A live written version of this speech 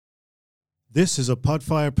This is a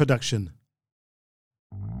Podfire production.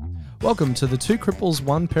 Welcome to the Two Cripples,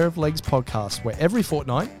 One Pair of Legs podcast, where every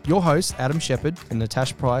fortnight, your hosts, Adam Shepherd and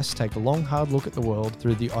Natasha Price, take a long, hard look at the world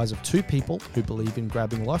through the eyes of two people who believe in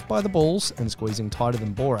grabbing life by the balls and squeezing tighter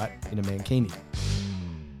than Borat in a mankini.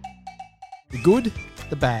 The good,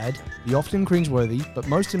 the bad, the often cringeworthy, but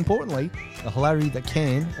most importantly, the hilarity that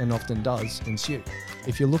can and often does ensue.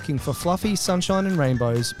 If you're looking for fluffy sunshine and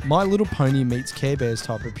rainbows, My Little Pony meets Care Bears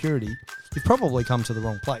type of purity, you've probably come to the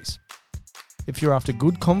wrong place. If you're after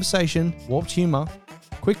good conversation, warped humour,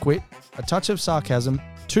 quick wit, a touch of sarcasm,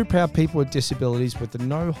 two proud people with disabilities with the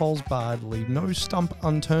no holes barred, leave no stump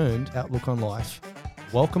unturned outlook on life,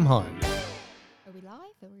 welcome home. Are we live?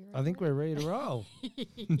 Are we ready? I think we're ready to roll.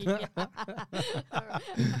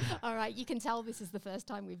 All right, you can tell this is the first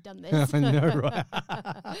time we've done this. I know, right?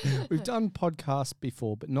 We've done podcasts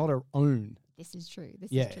before, but not our own. This is true.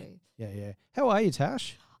 This Yeah. is true. Yeah. How are you,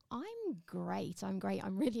 Tash? I'm great.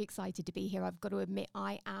 I'm really excited to be here. I've got to admit,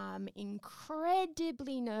 I am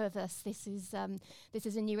incredibly nervous. This is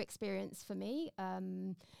a new experience for me.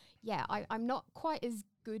 I'm not quite as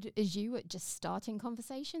good as you at just starting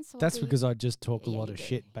conversations. So That's because I just talk a lot you of do,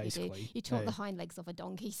 shit, you do. basically. You talk Yeah. the hind legs of a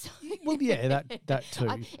donkey. So Well, yeah, that too.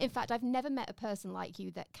 In fact, I've never met a person like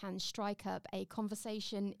you that can strike up a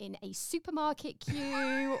conversation in a supermarket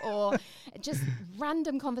queue or just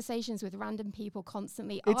random conversations with random people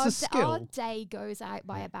constantly. It's a skill. Our day goes out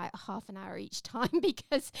by about half an hour each time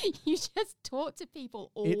because you just talk to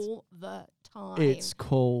people all the time. It's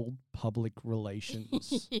called public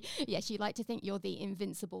relations. Yes, you like to think you're the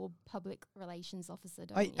invincible public relations officer,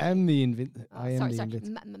 don't I you? am the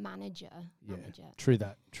Manager. Yeah, Manager. true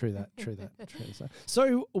that.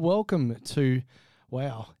 So welcome to,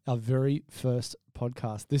 our very first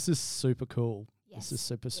podcast. This is super cool. Yes,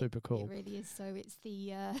 This is super cool. It really is. So it's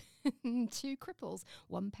the Two Cripples,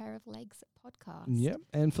 One Pair of Legs podcast. Yep.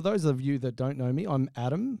 And for those of you that don't know me, I'm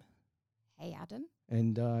Adam, Hey, Adam.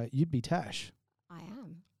 and you'd be Tash. I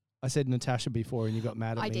am. I said Natasha before, and you got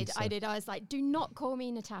mad at me. I did. I was like, do not call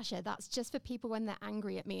me Natasha. That's just for people when they're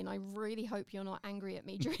angry at me. And I really hope you're not angry at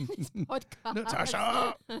me during this podcast.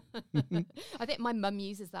 Natasha! I think my mum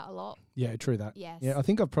uses that a lot. Yeah, true that. Yes. Yeah, I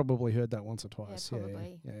think I've probably heard that once or Yeah, twice.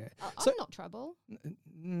 probably. Yeah. I'm not trouble.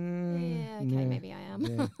 Maybe I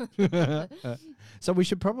am. Yeah. So we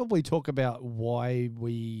should probably talk about why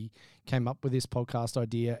we came up with this podcast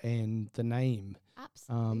idea and the name.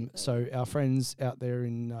 Absolutely. So our friends out there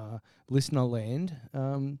in listener land,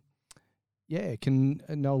 can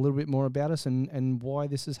know a little bit more about us and why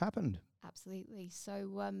this has happened. Absolutely.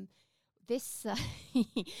 So this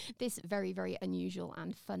this very, very unusual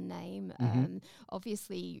and fun name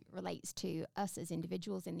obviously relates to us as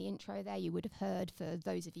individuals. In the intro there, you would have heard, for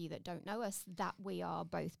those of you that don't know us, that we are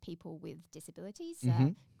both people with disabilities,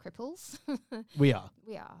 cripples. We are.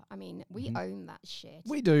 We are. I mean, we own that shit.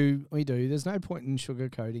 We do. There's no point in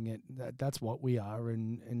sugarcoating it. That's what we are,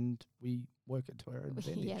 and we work it to our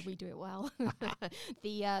advantage. Yeah, we do it well.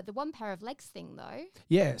 The one pair of legs thing, though.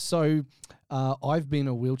 Yeah, so I've been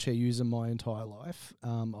a wheelchair user my entire life.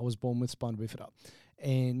 I was born with spina bifida,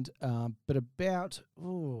 and but about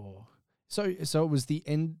so it was the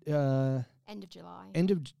end End of July. End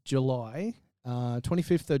of July.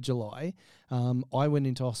 25th of July, I went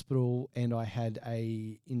into hospital and I had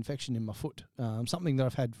a infection in my foot, something that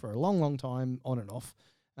I've had for a long time, on and off.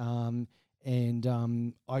 I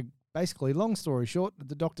basically, long story short,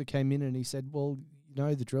 the doctor came in and he said, well, you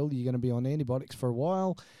know the drill, you're going to be on antibiotics for a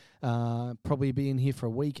while, probably be in here for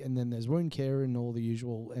a week, and then there's wound care and all the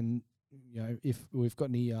usual. And, you know, if we've got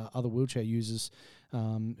any other wheelchair users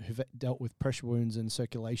who've dealt with pressure wounds and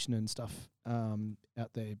circulation and stuff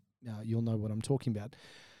out there, you'll know what I'm talking about.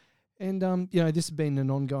 And, this has been an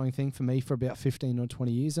ongoing thing for me for about 15 or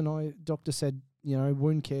 20 years. And doctor said,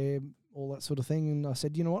 wound care, all that sort of thing. And I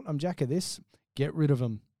said, you know what, I'm jack of this, get rid of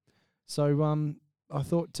them. So I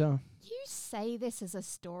thought... you say this as a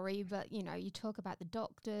story, but, you talk about the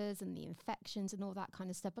doctors and the infections and all that kind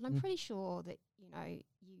of stuff. But I'm pretty sure that,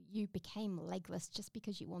 you became legless just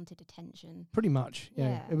because you wanted attention. Pretty much,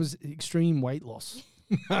 yeah. It was extreme weight loss.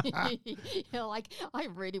 You're like, I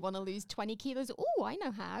really want to lose 20 kilos. Oh, I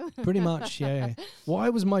know how. Pretty much, yeah. Why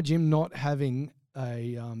was my gym not having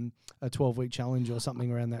a 12-week challenge or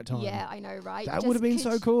something around that time? Yeah, I know, right? That would have been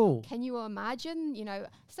so cool. Can you imagine?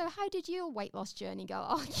 So how did your weight loss journey go?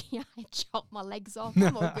 Oh, yeah, I chopped my legs off.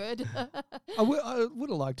 I'm all good. I would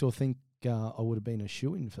have liked to think I would have been a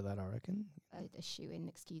shoe-in for that, I reckon. A shoe-in,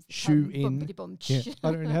 excuse me. Shoe-in. Yeah,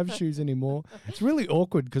 I don't have shoes anymore. It's really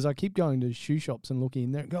awkward because I keep going to shoe shops and looking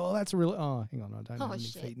in there and go, oh, that's a really... Oh, hang on, I don't have any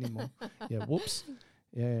feet anymore. Yeah, whoops.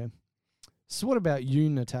 Yeah. So what about you,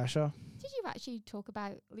 Natasha? Did you actually talk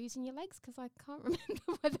about losing your legs? Because I can't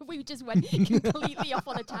remember whether we just went completely off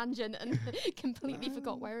on a tangent and completely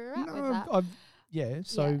forgot where we were at with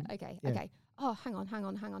that. Okay. Oh, hang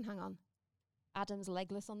on. Adam's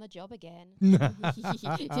legless on the job again.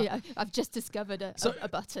 I've just discovered a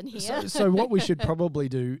button here. So what we should probably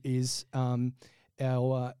do is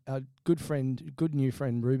our good new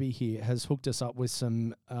friend Ruby here has hooked us up with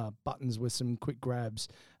some buttons with some quick grabs.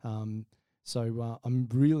 So I'm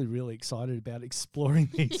really, really excited about exploring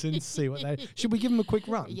these and see what they... Should we give them a quick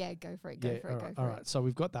run? Yeah, go for it. All right, so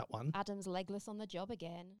we've got that one. Adam's legless on the job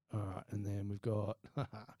again. All right, and then we've got...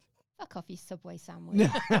 Fuck off, you Subway sandwich.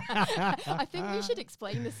 I think we should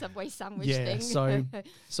explain the Subway sandwich thing.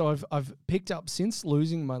 So I've picked up, since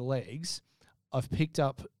losing my legs, I've picked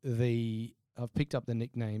up the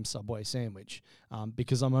nickname Subway Sandwich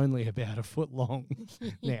because I'm only about a foot long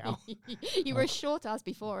now. You were short as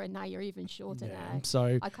before, and now you're even shorter now.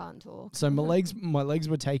 So I can't talk. So my legs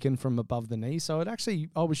were taken from above the knee. So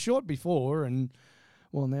I was short before, and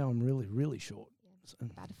well, now I'm really, really short. So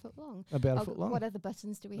about a foot long. A foot long. What other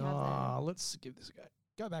buttons do we have there? Let's give this a go.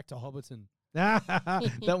 Go back to Hobbiton.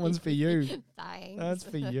 That one's for you. Thanks. That's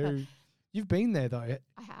for you. You've been there though.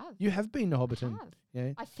 I have. You have been to Hobbiton. I have.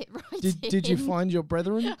 Yeah. I fit right in. Did you find your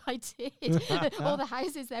brethren? I did. All the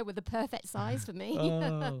houses there were the perfect size for me.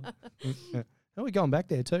 Oh, we're going back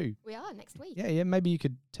there too. We are next week. Yeah. Maybe you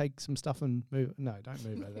could take some stuff and move. No, don't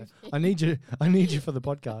move over there. I need you for the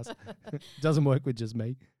podcast. Doesn't work with just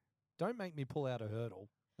me. Don't make me pull out a hurdle.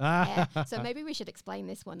 Yeah, so maybe we should explain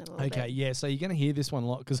this one a little bit. Okay, yeah. So you're going to hear this one a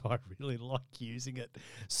lot because I really like using it.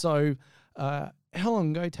 So how long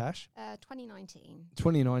ago, Tash? 2019.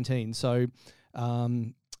 2019. So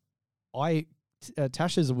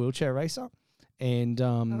Tash is a wheelchair racer. And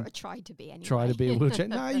or tried to be anyway. Try to be a wheelchair.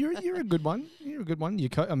 No, you're a good one. You're a good one. Your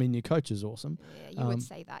coach is awesome. Yeah, you would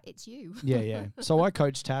say that. It's you. Yeah. So I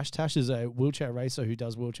coach Tash. Tash is a wheelchair racer who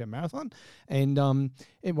does wheelchair marathon. And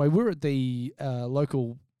anyway, we're at the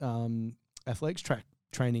local athletics track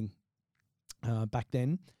training back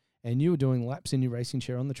then, and you were doing laps in your racing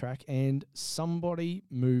chair on the track, and somebody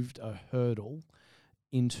moved a hurdle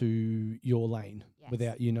into your lane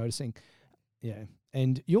without you noticing. Yeah.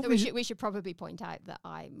 And your vision, we should probably point out that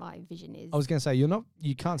my vision is... I was going to say,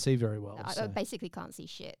 you can't see very well. I basically can't see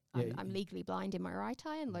shit. I'm legally blind in my right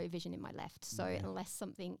eye and low vision in my left. So unless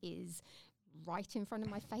something is right in front of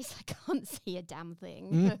my face, I can't see a damn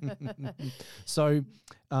thing. So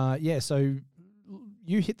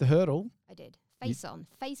you hit the hurdle. I did.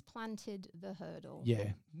 Face planted the hurdle.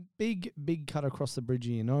 Yeah. Big cut across the bridge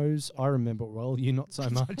of your nose. I remember it well. You not so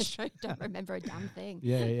much. I don't remember a damn thing.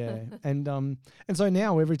 Yeah. And so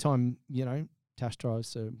now every time, Tash tries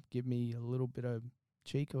to give me a little bit of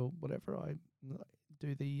cheek or whatever, I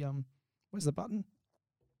do the, where's the button?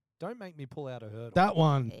 Don't make me pull out a hurdle. That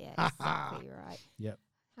one. Yeah, exactly right. Yep.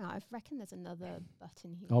 I reckon there's another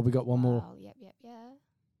button here. Oh, we got one more. Yep.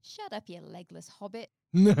 Shut up, you legless hobbit.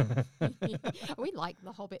 We like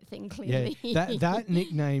the hobbit thing, clearly. Yeah, that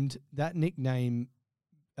nickname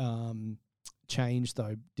changed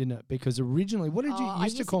though, didn't it? Because originally, what did you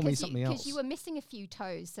used to call me something else? Because you were missing a few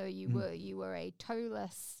toes, so you were a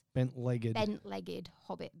toeless, bent-legged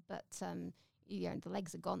hobbit. But the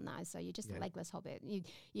legs are gone now, so you're just a legless hobbit.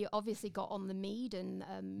 You obviously got on the mead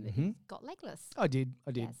and got legless. I did.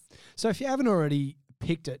 Yes. So if you haven't already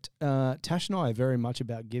picked it, Tash and I are very much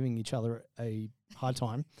about giving each other a hard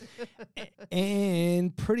time,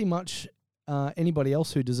 and pretty much anybody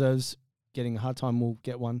else who deserves getting a hard time will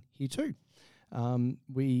get one here too.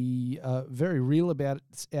 We are very real about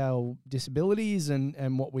our disabilities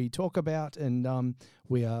and what we talk about, and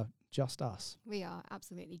we are just us. We are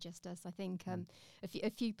absolutely just us. I think a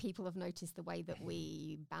few people have noticed the way that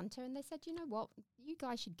we banter, and they said, you know what, you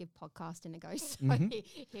guys should give podcasting a go.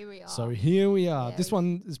 So here we are. Yeah, this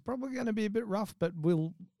one is probably going to be a bit rough, but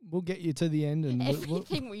we'll get you to the end. And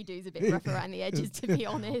everything we do is a bit rough around the edges, to be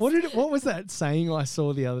honest. What was that saying I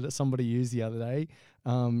saw somebody used the other day?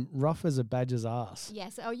 Rough as a badger's ass.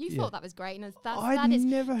 Yes. Oh, you thought that was great. And I'd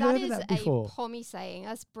never heard of that before. That is a Pommy saying.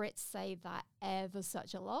 Us Brits say that ever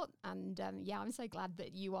such a lot. And I'm so glad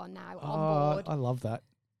that you are now on board. I love that.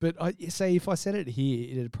 But if I said it here,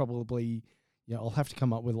 it'd probably, I'll have to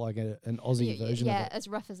come up with like an Aussie version of it. Yeah, as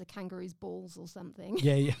rough as a kangaroo's balls or something.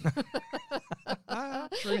 Yeah.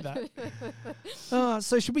 True that.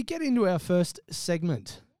 So should we get into our first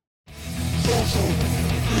segment?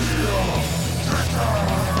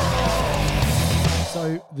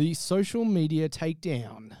 So the social media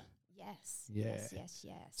takedown. Yes.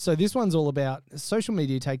 So this one's all about social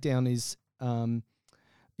media takedown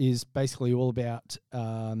is basically all about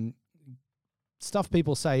stuff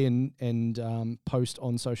people say and post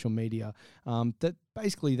on social media that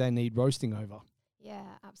basically they need roasting over.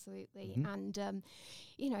 Yeah, absolutely. Mhm. And,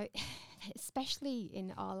 you know, especially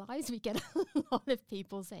in our lives, we get a lot of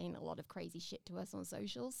people saying a lot of crazy shit to us on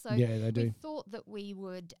socials. So Yeah, they we do. thought that we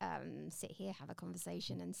would sit here, have a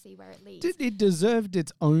conversation and see where it leads. It deserved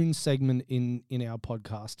its own segment in our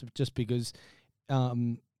podcast, just because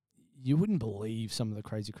you wouldn't believe some of the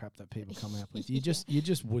crazy crap that people come up with. You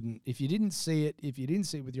just wouldn't. If you didn't see it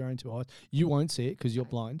with your own two eyes, you won't see it because you're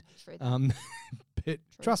blind. True that. But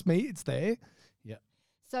trust me, it's there. Yeah.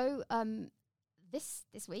 So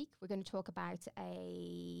this week we're going to talk about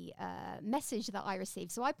a message that I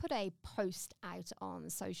received. So I put a post out on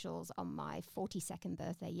socials on my 42nd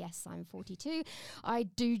birthday. Yes, I'm 42. I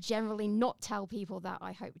do generally not tell people that.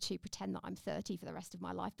 I hope to pretend that I'm 30 for the rest of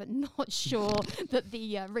my life, but not sure that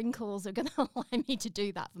the wrinkles are going to allow me to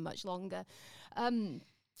do that for much longer.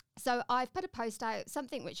 So I've put a post out,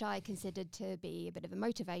 something which I considered to be a bit of a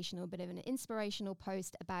motivational, bit of an inspirational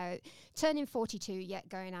post about turning 42, yet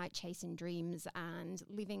going out chasing dreams and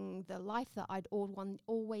living the life that I'd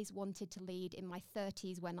always wanted to lead in my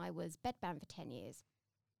 30s when I was bedbound for 10 years.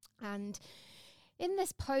 And in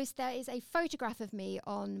this post, there is a photograph of me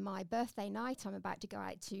on my birthday night. I'm about to go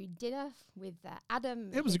out to dinner with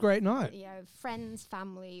Adam. It was a great night. You know, friends,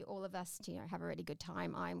 family, all of us to have a really good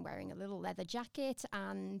time. I'm wearing a little leather jacket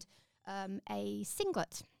and a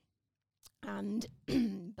singlet. And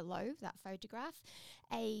below that photograph,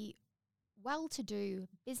 a well-to-do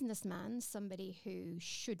businessman, somebody who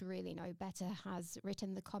should really know better, has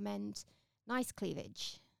written the comment, "Nice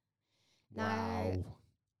cleavage." Wow. Now,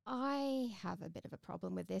 I have a bit of a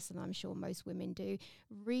problem with this, and I'm sure most women do.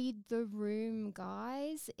 Read the room,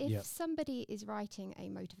 guys. If somebody is writing a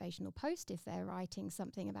motivational post, if they're writing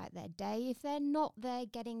something about their day, if they're not there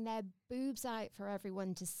getting their boobs out for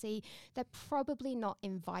everyone to see, they're probably not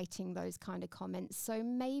inviting those kind of comments. So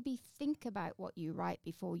maybe think about what you write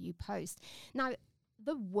before you post. Now,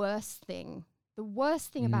 the worst thing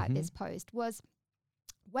about this post was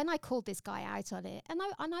when I called this guy out on it, and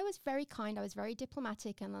I was very kind, I was very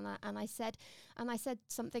diplomatic, and I said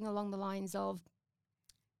something along the lines of,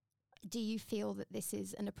 "Do you feel that this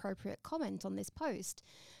is an appropriate comment on this post?"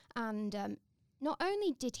 And not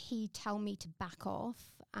only did he tell me to back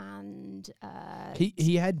off, and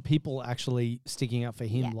he had people actually sticking up for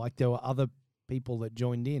him. Yeah. Like there were other people that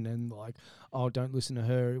joined in and like, "Oh, don't listen to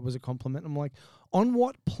her. It was a compliment." I'm like, on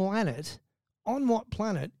what planet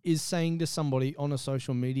is saying to somebody on a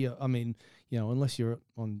social media, I mean, unless you're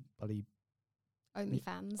on bloody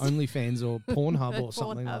OnlyFans or Pornhub or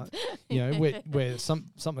something like that, where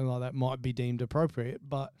something like that might be deemed appropriate,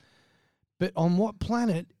 but on what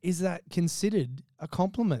planet is that considered a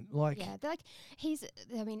compliment? Like, yeah,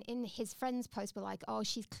 in his friends' post were like, "Oh,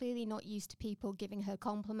 she's clearly not used to people giving her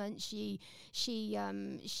compliments. She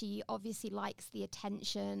obviously likes the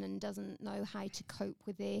attention and doesn't know how to cope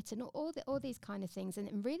with it," and all these kind of things,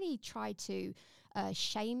 and really tried to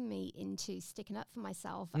shame me into sticking up for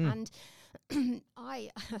myself. And I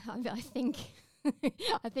think.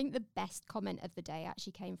 I think the best comment of the day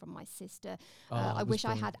actually came from my sister. I wish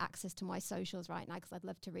I had access to my socials right now because I'd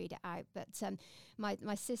love to read it out. But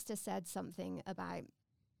my sister said something about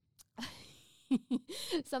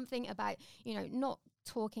not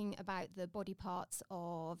talking about the body parts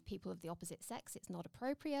of people of the opposite sex. It's not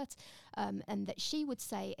appropriate, and that she would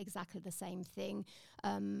say exactly the same thing.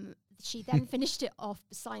 She then finished it off,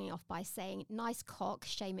 signing off by saying, "Nice cock,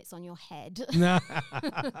 shame it's on your head,"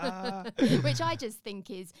 which I just think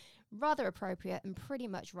is rather appropriate and pretty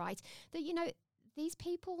much right. That these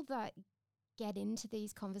people that get into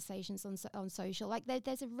these conversations on social, like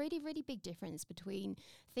there's a really, really big difference between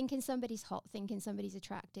thinking somebody's hot, thinking somebody's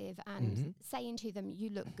attractive, and saying to them, "You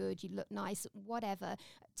look good, you look nice," whatever,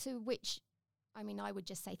 to which I would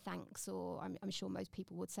just say thanks, or I'm sure most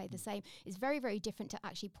people would say the same. It's very, very different to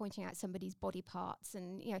actually pointing out somebody's body parts.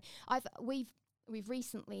 And we've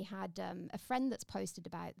recently had a friend that's posted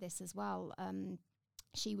about this as well.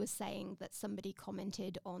 She was saying that somebody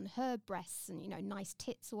commented on her breasts and nice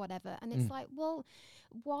tits or whatever, and it's like, well,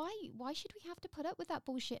 why should we have to put up with that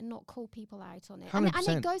bullshit and not call people out on it? And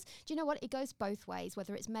it goes, do you know what? It goes both ways,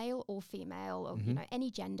 whether it's male or female or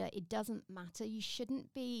any gender. It doesn't matter. You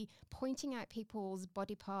shouldn't be pointing out people's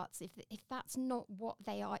body parts if that's not what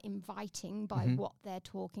they are inviting by what they're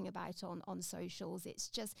talking about on socials.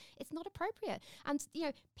 It's not appropriate. And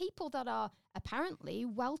people that are apparently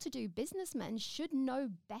well-to-do businessmen should know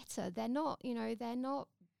better. They're not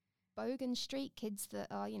bogan street kids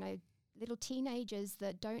that are little teenagers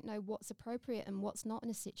that don't know what's appropriate and what's not in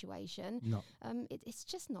a situation. No. It's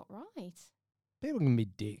just not right. People can be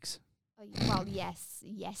dicks. Well, yes,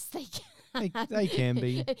 they can. They can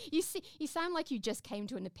be. You sound like you just came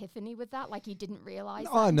to an epiphany with that, like you didn't realise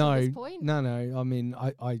that Oh, until no. this point. No. I mean,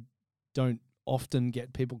 I don't often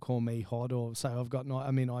get people call me hot or say I've got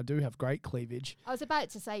I do have great cleavage. I was about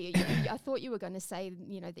to say, I thought you were going to say,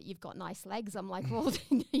 that you've got nice legs. I'm like, well,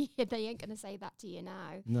 they ain't going to say that to you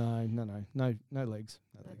now. No legs. No legs.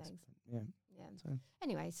 Yeah. So.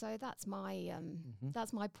 Anyway, so that's my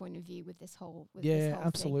that's my point of view with this whole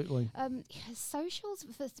absolutely. Thing. Socials,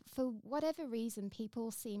 for whatever reason,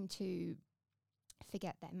 people seem to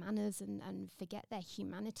forget their manners and forget their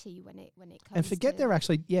humanity when it comes and forget to they're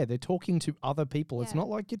actually they're talking to other people. Yeah. It's not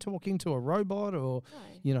like you're talking to a robot or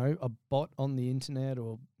a bot on the internet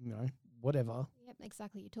or whatever. Yep,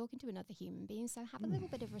 exactly. You're talking to another human being, so have a little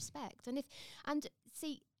bit of respect. And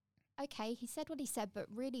see, okay, he said what he said, but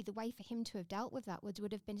really the way for him to have dealt with that would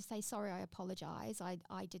have been to say, sorry, I apologise.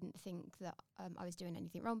 I didn't think that I was doing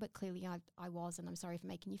anything wrong, but clearly I was, and I'm sorry for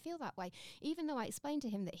making you feel that way. Even though I explained to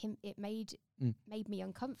him that it made me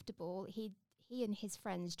uncomfortable, he and his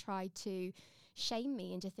friends tried to shame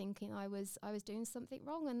me into thinking I was doing something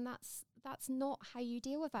wrong, and that's not how you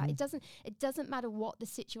deal with that. It doesn't matter what the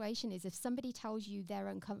situation is. If somebody tells you they're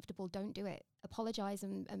uncomfortable, don't do it. Apologize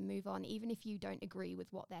and move on, even if you don't agree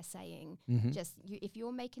with what they're saying. If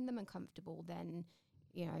you're making them uncomfortable, then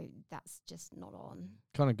that's just not on.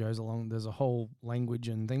 Kind of goes along. There's a whole language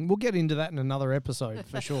and thing. We'll get into that in another episode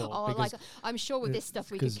for sure. I'm sure with this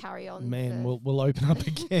stuff we could carry on. Man, we'll open up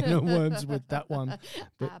a can of worms with that one.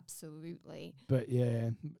 Absolutely. But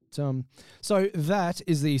yeah, so that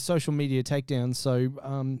is the social media takedown.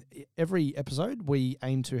 So every episode we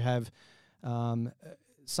aim to have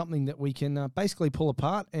something that we can basically pull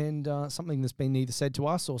apart, and something that's been either said to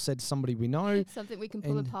us or said to somebody we know. Something we can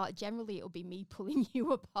pull apart. Generally, it'll be me pulling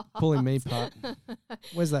you apart. Pulling me apart.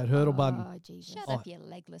 Where's that hurdle button? Jesus. Shut up, you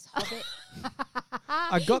legless hobbit.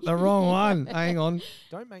 I got the wrong one. Hang on.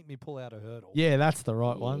 Don't make me pull out a hurdle. Yeah, that's the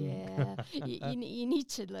right one. Yeah. you need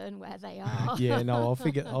to learn where they are. Yeah, no, I'll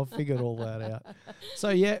figure all that out.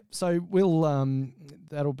 So we'll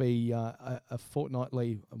that'll be a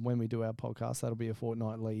fortnightly when we do our podcast. That'll be a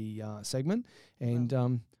fortnightly segment,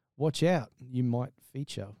 and watch out, you might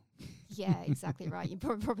feature. Yeah, exactly right. You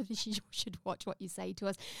probably should watch what you say to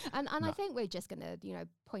us. And I think we're just going to,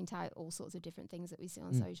 point out all sorts of different things that we see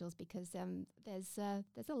on socials, because there's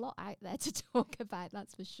a lot out there to talk about,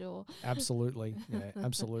 that's for sure. Absolutely. Yeah,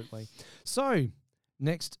 absolutely. So,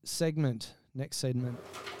 next segment.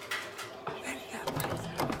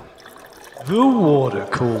 The water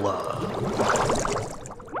cooler.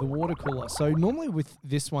 The water cooler. So normally with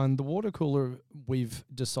this one, the water cooler we've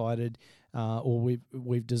decided or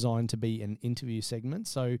we've designed to be an interview segment.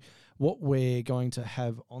 So what we're going to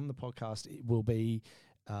have on the podcast will be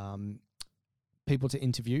people to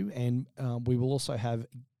interview, and we will also have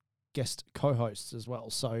guest co-hosts as well.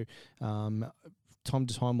 So time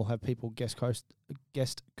to time we'll have people guest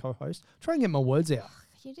co-host. Try and get my words out.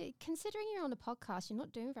 Considering you're on a podcast, you're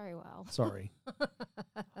not doing very well. Sorry.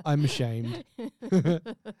 I'm ashamed.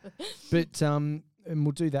 But and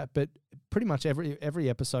we'll do that. But pretty much every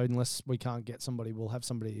episode, unless we can't get somebody, we'll have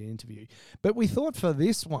somebody to interview. But we thought for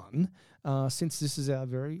this one, since this is our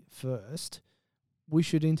very first, we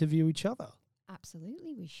should interview each other.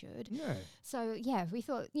 Absolutely, we should. Yeah. So, we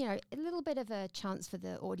thought, a little bit of a chance for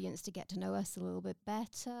the audience to get to know us a little bit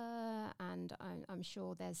better. And I'm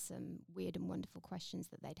sure there's some weird and wonderful questions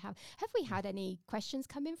that they'd have. Have we had any questions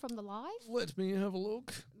come in from the live? Let me have a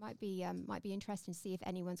look. Might be interesting to see if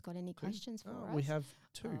anyone's got any questions for us. We have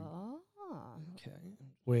two. Oh. Okay.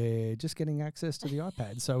 We're just getting access to the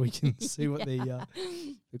iPad so we can see what the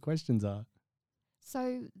questions are.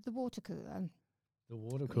 So, the water cooler. The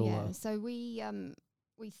water cooler. Yeah, so we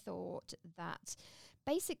thought that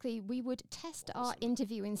basically we would test our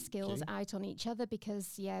interviewing skills out on each other,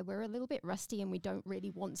 because we're a little bit rusty and we don't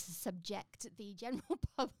really want to subject the general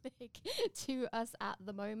public to us at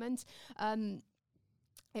the moment.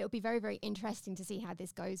 It'll be very, very interesting to see how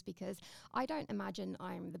this goes, because I don't imagine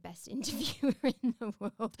I'm the best interviewer in the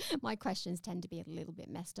world. My questions tend to be a little bit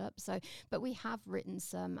messed up. But we have written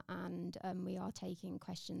some, and we are taking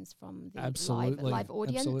questions from the live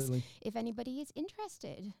audience. Absolutely. If anybody is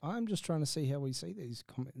interested. I'm just trying to see how we see these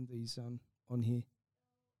on here.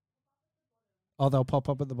 Oh, they'll pop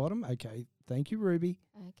up at the bottom? Okay. Thank you, Ruby.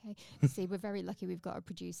 Okay. See, we're very lucky we've got a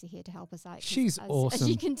producer here to help us out. She's awesome. As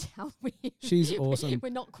you can tell, she's awesome. We're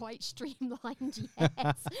not quite streamlined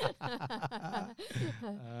yet.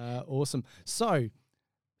 Awesome. So,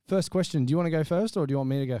 first question. Do you want to go first, or do you want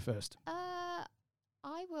me to go first?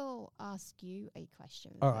 I will ask you a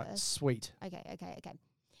question All first. right. Sweet. Okay.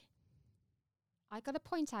 I got to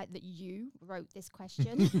point out that you wrote this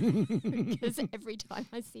question because every time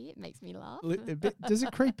I see it, makes me laugh. Does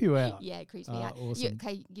it creep you out? Yeah, it creeps me out. Awesome.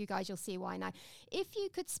 Okay, you guys, you'll see why now. If you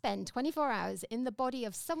could spend 24 hours in the body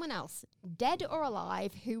of someone else, dead or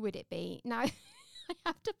alive, who would it be? Now, I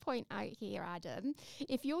have to point out here, Adam,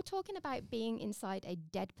 if you're talking about being inside a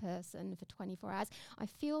dead person for 24 hours, I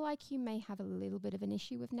feel like you may have a little bit of an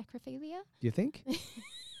issue with necrophilia. Do you think?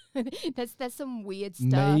 There's some weird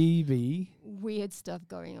stuff. Maybe Weird stuff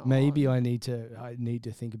going on. Maybe I need to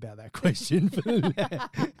think about that question for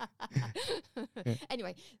that.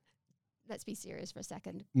 Anyway, let's be serious for a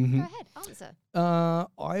second. Mm-hmm. Go ahead, answer.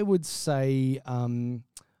 I would say was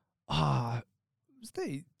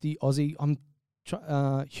the Aussie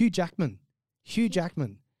Hugh Jackman. Hugh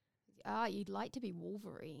Jackman. You'd like to be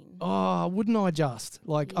Wolverine. Oh, wouldn't I just?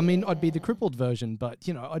 Like, I mean, I'd be the Yeah. crippled version, but,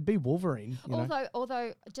 you know, I'd be Wolverine. You know?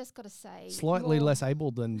 Although, I just got to say, Slightly less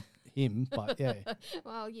able than him, but yeah.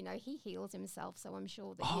 Well, you know, he heals himself, so I'm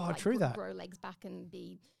sure that Oh, he'd true that. grow legs back and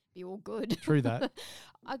be all good. True that.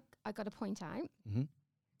 I got to point out Mm-hmm.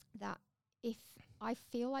 that if I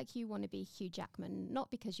feel like you want to be Hugh Jackman,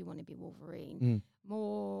 not because you want to be Wolverine,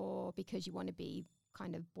 more because you want to be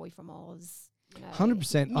kind of Boy from Oz. You know,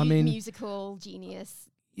 100%. I mean, musical genius.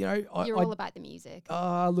 You know, You're all about the music.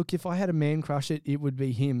 Look, if I had a man crush, it would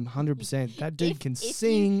be him, 100%. That dude can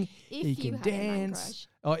sing, he can dance.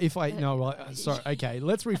 Oh, if I no, right? Sorry. Okay,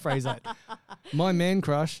 let's rephrase that. My man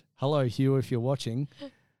crush. Hello, Hugh, if you're watching.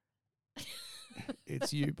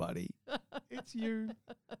 It's you, buddy. It's you.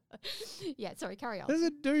 Yeah, sorry, carry on. There's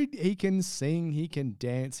a dude. He can sing, he can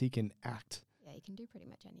dance, he can act. Yeah, he can do pretty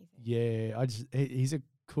much anything. Yeah, he's a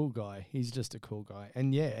cool guy. He's just a cool guy,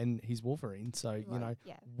 and yeah, and he's Wolverine. So you know,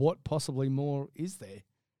 what possibly more is there?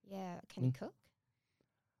 Yeah, can he cook?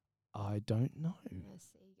 I don't know. Let's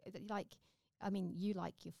see. Like, I mean, you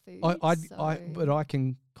like your food. But I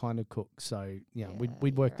can kind of cook. So yeah,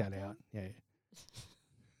 we'd work that out. Yeah.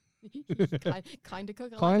 Kind of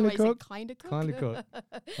cook. Kind of cook. Kind of cook. Kind of cook.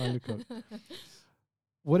 Kind of cook.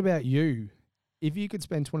 What about you? If you could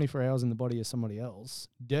spend 24 hours in the body of somebody else,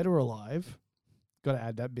 dead or alive, got to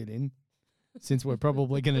add that bit in, since we're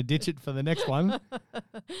probably going to ditch it for the next one.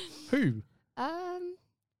 Who?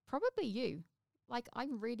 Probably you. Like, I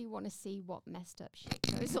really want to see what messed up shit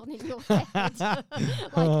goes on in your head.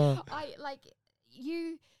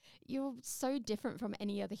 You're so different from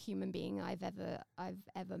any other human being I've ever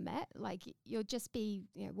met. Like, you'll just be,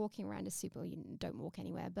 you know, walking around you don't walk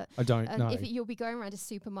anywhere, but I don't know. If you'll be going around a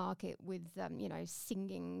supermarket with, you know,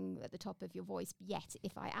 singing at the top of your voice. Yet,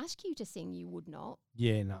 if I ask you to sing, you would not.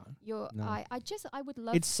 Yeah, no. I would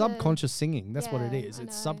love. It's subconscious singing. That's what it is. I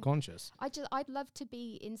It's know. I'd I'd love to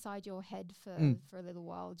be inside your head for a little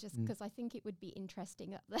while, just because I think it would be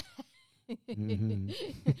interesting up there.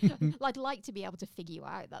 I'd like to be able to figure you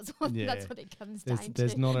out. That's what it comes down to.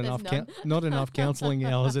 There's not enough not enough counselling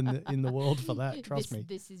hours in the world for that. Trust me.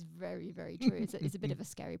 This is very, very true. It's a bit of a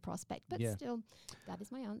scary prospect, but still, that is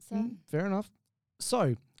my answer. Fair enough.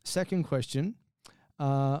 So, second question: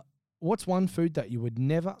 what's one food that you would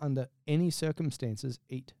never, under any circumstances,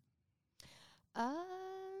 eat?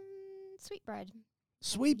 Sweetbread.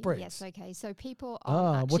 Sweetbreads. Yes, okay. So people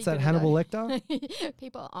are what's that, Hannibal Lecter?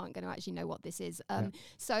 People aren't going to actually know what this is.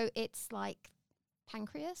 So it's like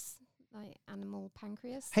pancreas, like animal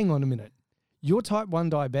pancreas. Hang on a minute. You're type 1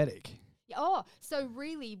 diabetic. Oh, so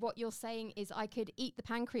really what you're saying is I could eat the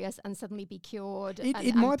pancreas and suddenly be cured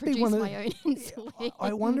It might produce be one of my own insulin.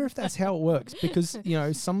 I wonder if that's how it works, because, you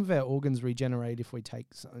know, some of our organs regenerate if we take,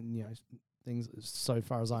 you know, things, so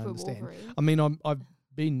far as I understand. Wolverine. I mean, I've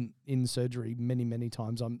been in surgery many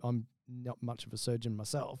times. I'm not much of a surgeon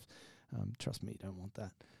myself. Trust me, you don't want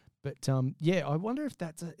that. But I wonder if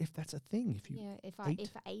that's a thing. If I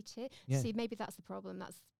ate it, see, maybe that's the problem.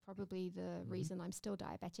 That's probably the reason I'm still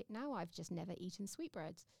diabetic now. I've just never eaten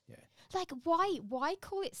sweetbreads. Yeah, like why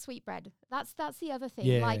call it sweetbread? That's the other thing.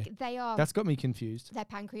 Yeah. Like that's got me confused. Their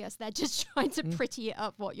pancreas. They're just trying to pretty it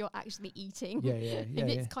up what you're actually eating. Yeah.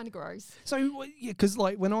 It's kind of gross. So because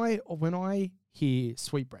like when I hear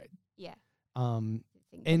sweetbread, and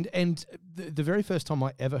the very first time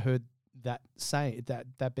I ever heard that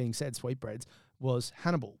being said, sweetbreads, was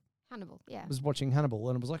Hannibal. I was watching Hannibal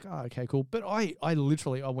and I was like, oh, okay, cool. But I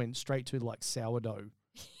went straight to like sourdough.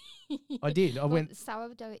 I did.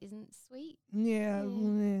 Sourdough isn't sweet. Yeah.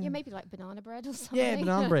 Maybe like banana bread or something. Yeah,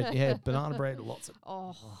 banana bread. Yeah, banana bread. Lots of.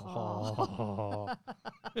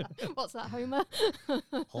 What's that, Homer?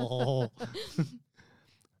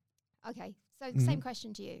 Okay, so same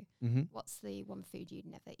question to you. What's the one food you'd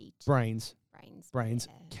never eat? Brains. Yeah.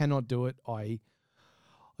 Cannot do it. I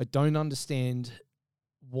don't understand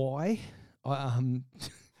why. I'm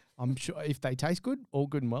sure if they taste good, all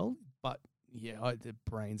good and well. But yeah, the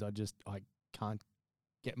brains, I can't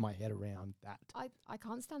get my head around that. I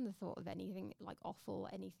can't stand the thought of anything like offal,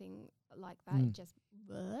 anything like that. It just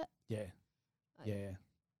bleh. Yeah. Yeah.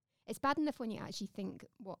 It's bad enough when you actually think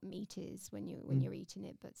what meat is when you're eating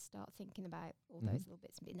it, but start thinking about all those little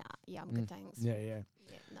bits. Nah, yeah, I'm good, thanks. Yeah.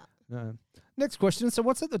 Nah. No. Next question. So,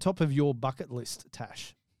 what's at the top of your bucket list,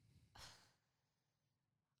 Tash?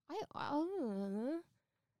 I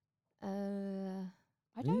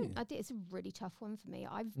don't. It's a really tough one for me.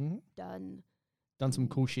 I've done some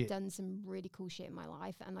cool shit. Done some really cool shit in my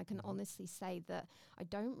life, and I can honestly say that I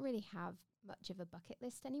don't really have much of a bucket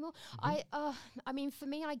list anymore. I mean, for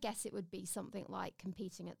me, I guess it would be something like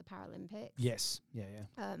competing at the Paralympics. Yes. Yeah.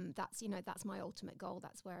 That's my ultimate goal.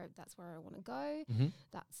 That's where I want to go.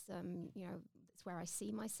 That's that's where I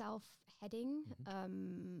see myself heading.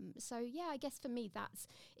 So yeah, I guess for me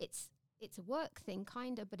it's a work thing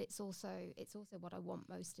kinda, but it's also what I want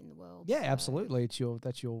most in the world. Yeah, absolutely.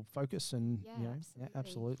 That's your focus, and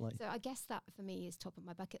absolutely. So I guess that for me is top of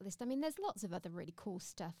my bucket list. I mean, there's lots of other really cool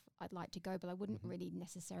stuff I'd like to go, but I wouldn't really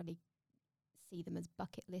necessarily see them as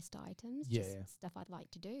bucket list items. Yeah, just stuff I'd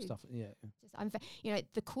like to do.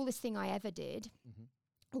 The coolest thing I ever did.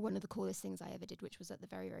 One of the coolest things I ever did, which was at the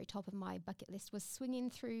very, very top of my bucket list, was swinging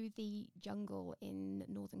through the jungle in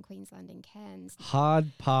northern Queensland in Cairns.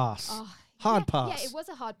 Hard pass. Hard pass. Yeah, it was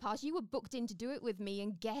a hard pass. You were booked in to do it with me,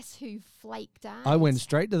 and guess who flaked out? I went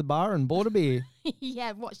straight to the bar and bought a beer.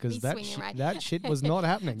 Yeah, watched me swinging around. That shit was not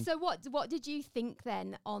happening. So what did you think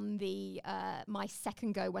then on the my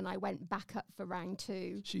second go when I went back up for round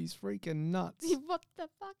 2? She's freaking nuts. What the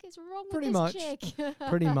fuck is wrong Pretty with much. this chick?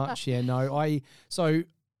 Pretty much, yeah. No,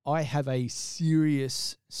 I have a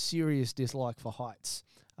serious dislike for heights.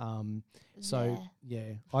 We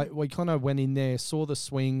kind of went in there, saw the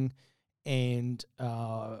swing, and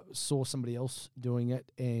saw somebody else doing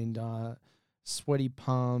it, and sweaty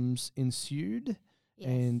palms ensued. Yes.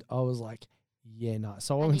 And I was like, yeah, no.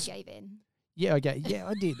 So and you gave in. Yeah, okay. Yeah,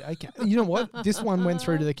 I did. Okay. You know what? This one went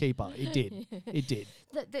through to the keeper. It did. It did.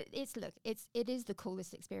 It is the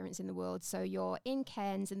coolest experience in the world. So you're in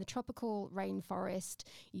Cairns in the tropical rainforest.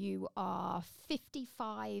 You are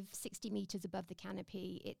 55, 60 meters above the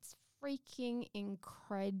canopy. It's freaking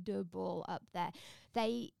incredible up there.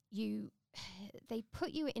 They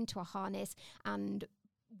put you into a harness and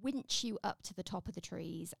winch you up to the top of the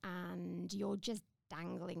trees, and you're just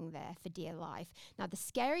dangling there for dear life. Now, the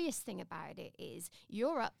scariest thing about it is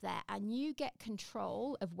you're up there and you get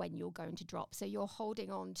control of when you're going to drop. So you're holding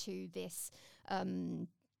on to this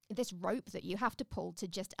this rope that you have to pull to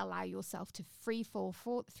just allow yourself to free fall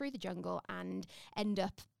through the jungle and end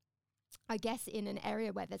up, I guess, in an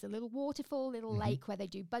area where there's a little waterfall, little lake where they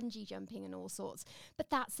do bungee jumping and all sorts. But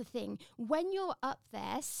that's the thing. When you're up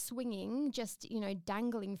there swinging, just,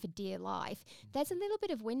 dangling for dear life, there's a little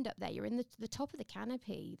bit of wind up there. You're in the top of the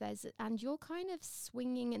canopy. And you're kind of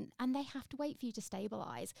swinging and they have to wait for you to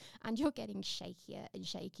stabilize. And you're getting shakier and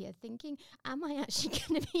shakier, thinking, am I actually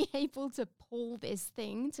going to be able to pull this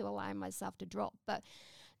thing to allow myself to drop? But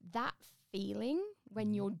that feeling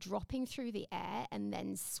when you're dropping through the air and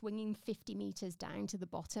then swinging 50 meters down to the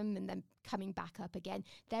bottom and then coming back up again,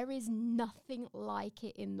 there is nothing like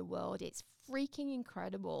it in the world. It's freaking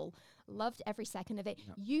incredible. Loved every second of it.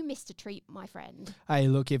 Yep. You missed a treat, my friend. Hey,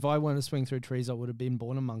 look, if I wanted to swing through trees, I would have been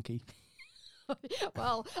born a monkey.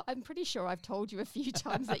 Well, I'm pretty sure I've told you a few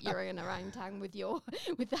times that you're an orangutan with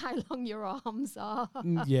how long your arms are.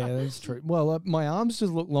 Yeah, that's true. Well, my arms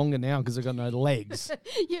just look longer now because I've got no legs.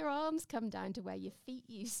 Your arms come down to where your feet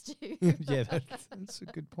used to. Yeah, that's a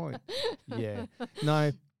good point. Yeah.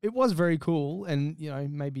 No, it was very cool, and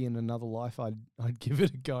maybe in another life I'd give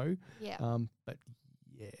it a go. Yeah. But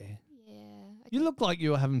yeah. You look like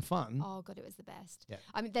you were having fun. Oh, God, it was the best. Yeah.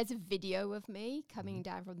 I mean, there's a video of me coming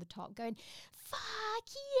down from the top going, fuck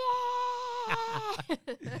yeah!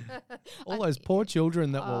 All those poor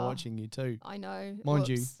children that were watching you too. I know. Mind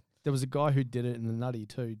you, there was a guy who did it in the nutty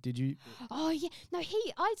too. Did you? Oh, yeah. No,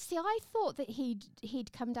 I thought that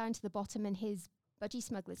he'd come down to the bottom and his budgie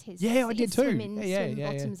smugglers, I did too. Swim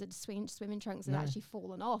bottoms and swimming trunks had actually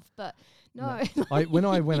fallen off, but no. When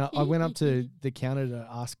I went up to the counter to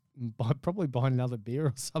ask, probably buy another beer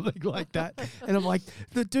or something like that, and I'm like,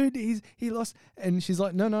 the dude, he lost, and she's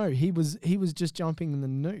like, no, he was just jumping in the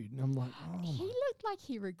nude, and I'm like, oh. He looked like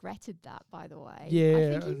he regretted that, by the way. Yeah,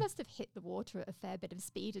 I think he must have hit the water at a fair bit of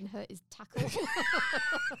speed and hurt his tackle.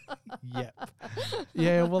 Yep.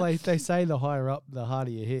 Yeah, well, they say the higher up, the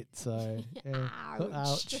harder you hit. So, yeah.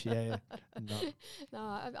 Ouch. Yeah. No. No,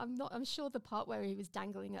 I'm not. I'm sure the part where he was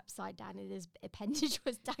dangling upside down and his appendage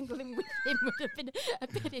was dangling with him would have been a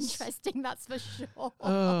bit interesting. That's for sure.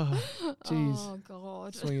 Oh, jeez. Oh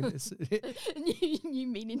God. Swinging. You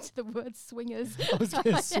mean into the word swingers? I was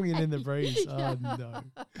just swinging in the breeze. Oh, no.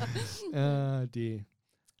 Oh, dear.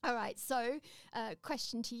 All right. So,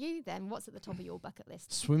 question to you then: what's at the top of your bucket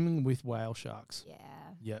list? Swimming with whale sharks. Yeah.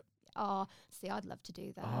 Yep. Oh, see, I'd love to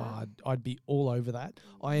do that. Oh, I'd be all over that.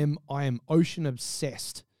 I am ocean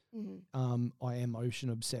obsessed. Mm-hmm. I am ocean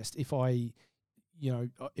obsessed. If I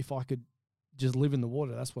could just live in the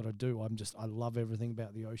water, that's what I do. I love everything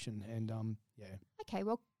about the ocean, and yeah. Okay,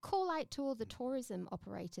 well, call out to all the tourism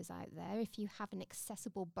operators out there. If you have an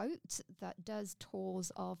accessible boat that does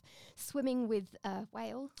tours of swimming with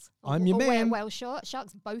whales, I'm your man. Whale sharks,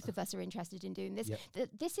 both of us are interested in doing this. Yep.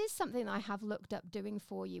 This is something I have looked up doing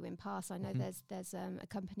for you in past. I know there's a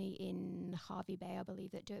company in Harvey Bay, I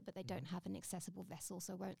believe, that do it, but they don't have an accessible vessel,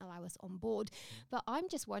 so won't allow us on board. But I'm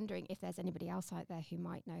just wondering if there's anybody else out there who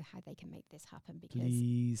might know how they can make this happen, because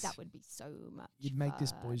Please. that would be so much You'd make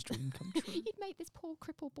this fun. boy's dream come true. You'd make this poor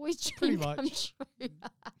crippled boy's Pretty dream come much. true.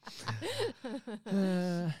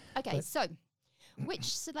 Okay, so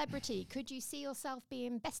which celebrity could you see yourself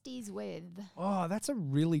being besties with? Oh, that's a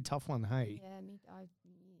really tough one, hey.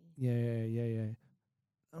 Yeah, Yeah.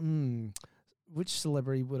 Which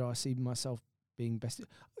celebrity would I see myself being besties?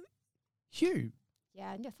 Hugh.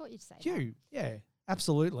 Yeah, and I thought you'd say Hugh. Yeah,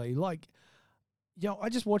 absolutely. Like, I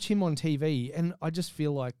just watch him on TV, and I just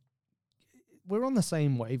feel like we're on the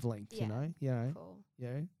same wavelength. Yeah. You know. Cool.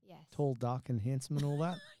 Yeah. Yes. Tall, dark, and handsome, and all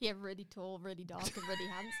that. Yeah, really tall, really dark, and really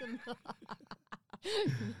handsome.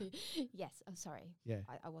 Yes. Oh, sorry. Yeah.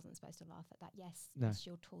 I wasn't supposed to laugh at that. Yes. No. Yes,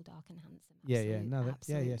 you're tall, dark, and handsome. Yeah. No.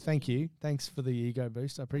 Yeah. Thank you. Thanks for the ego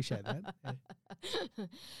boost. I appreciate that. Yeah.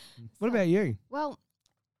 What about you? Well,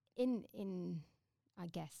 in I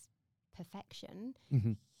guess perfection,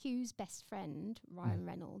 Hugh's best friend, Ryan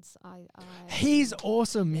Reynolds. He's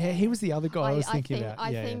awesome. Yeah, he was the other guy I was thinking about.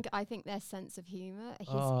 I think their sense of humor,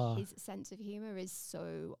 his sense of humor is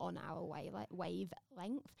so on our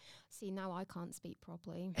wavelength. See, now I can't speak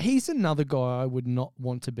properly. He's another guy I would not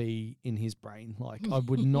want to be in his brain. Like, I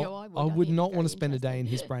would not. I would not want to spend a day in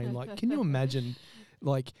his brain. Like, can you imagine?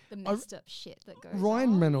 Like the messed up shit that goes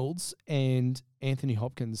Ryan on. Reynolds and Anthony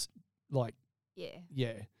Hopkins, like, yeah,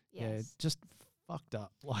 just fucked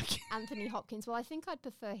up. Like Anthony Hopkins. Well, I think I'd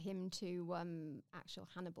prefer him to actual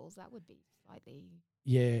Hannibals. That would be slightly.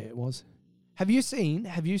 Yeah, it was. Have you seen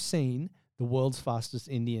The World's Fastest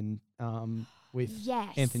Indian with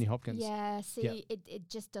Anthony Hopkins? Yeah. See, it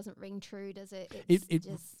just doesn't ring true, does it? It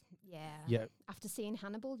just yeah. After seeing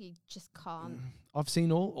Hannibal, you just can't. I've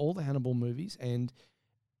seen all the Hannibal movies, and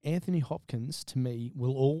Anthony Hopkins to me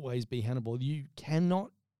will always be Hannibal. You cannot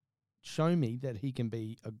show me that he can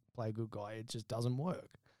play a good guy. It just doesn't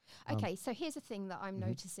work. Okay, so here's a thing that I'm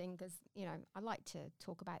noticing, because I like to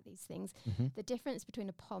talk about these things. The difference between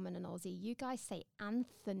a Pom and an Aussie. You guys say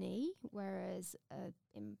Anthony, whereas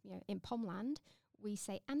in Pomland we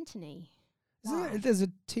say Anthony. There's a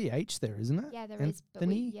TH there, isn't it? Yeah, there is. But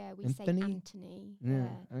we say Anthony. Yeah,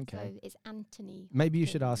 okay. So it's Anthony. Maybe you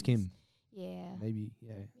should ask him. Yeah. Maybe,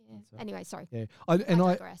 yeah. Anyway, sorry. Yeah. I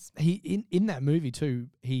digress. He in that movie too,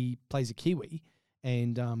 he plays a Kiwi,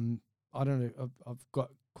 and I don't know, I've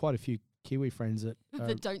got quite a few Kiwi friends that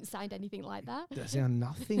that don't sound anything like that. That sound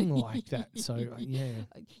nothing like that. So yeah.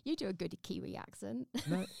 You do a good Kiwi accent.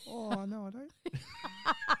 No. Oh no, I don't.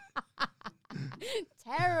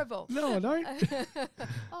 Terrible. No, I don't.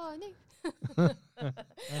 Oh no.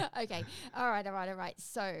 Okay. All right.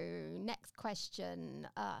 So next question.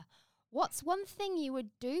 What's one thing you would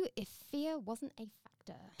do if fear wasn't a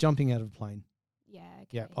factor? Jumping out of a plane. Yeah. Okay.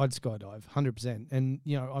 Yeah, I'd skydive 100%. And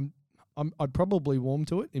I'd probably warm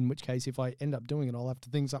to it. In which case, if I end up doing it, I'll have to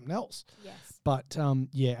think something else. Yes. But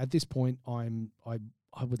at this point, I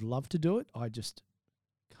would love to do it. I just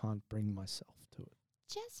can't bring myself to it.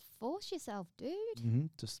 Just force yourself, dude.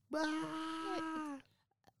 Just.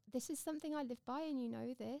 This is something I live by, and you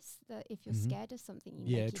know this, that if you're scared of something,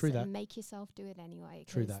 make yourself do it anyway.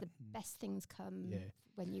 True because that. the best things come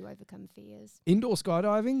when you overcome fears. Indoor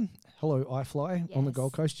skydiving. Hello, iFly on the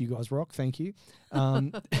Gold Coast. You guys rock. Thank you.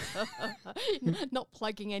 Not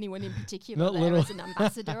plugging anyone in particular there as an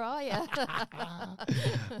ambassador, are you?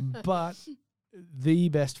 But the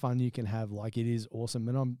best fun you can have, like, it is awesome.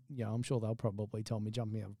 And I'm sure they'll probably tell me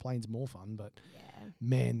jumping out of a plane's more fun, but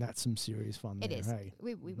man, that's some serious fun. It there, is. Hey?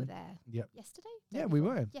 We were there. Yep. Yesterday? Yeah, we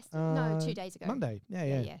were. Yesterday? No, 2 days ago. Monday.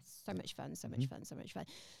 Yeah. So much fun.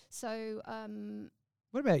 So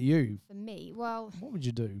What about you? For me, well, What would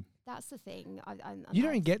you do? that's the thing. You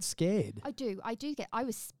don't get scared. I do get. I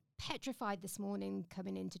was petrified this morning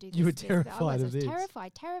coming in to do this. You were I terrified of this.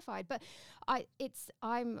 Terrified. But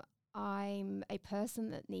I'm a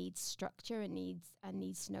person that needs structure and needs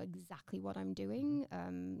to know exactly what I'm doing.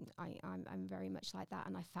 I'm very much like that,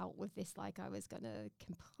 and I felt with this like I was going to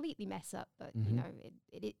completely mess up. But you know,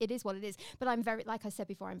 it is what it is. But I'm very, like I said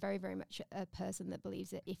before, I'm very, very much a person that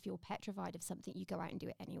believes that if you're petrified of something, you go out and do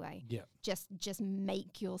it anyway. Yeah. Just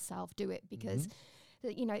make yourself do it, because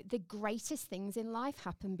you know, the greatest things in life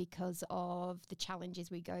happen because of the challenges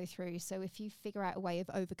we go through. So if you figure out a way of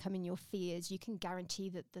overcoming your fears, you can guarantee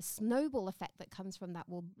that the snowball effect that comes from that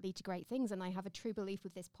will lead to great things. And I have a true belief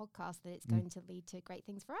with this podcast that it's going to lead to great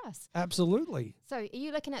things for us. Absolutely. So are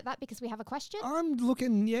you looking at that because we have a question? I'm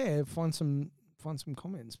looking, find some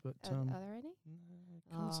comments, but are there any?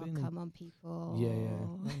 Can't see any. Come on, people. Yeah.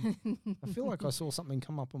 I feel like I saw something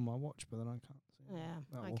come up on my watch, but then I can't see it.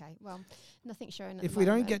 Yeah. Oh, Okay. Well, nothing showing. If we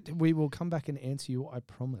don't get, we will come back and answer you. I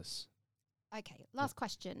promise. Okay. Last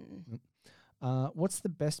question. What's the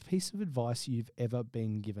best piece of advice you've ever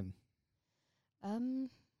been given? Do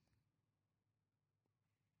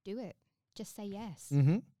it. Just say yes.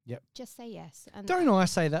 Mm-hmm. Yep. Just say yes. And don't I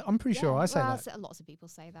say that? I'm pretty sure I say that. Lots of people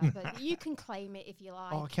say that, but you can claim it if you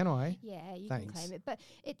like. Oh, can I? Yeah, you Thanks. can claim it. But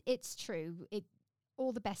it's true.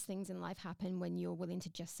 All the best things in life happen when you're willing to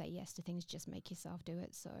just say yes to things. Just make yourself do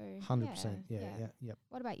it. So 100%. Yeah. Yep.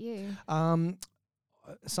 What about you?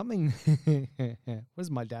 Something. What does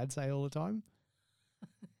my dad say all the time?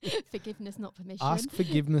 Forgiveness, not permission. Ask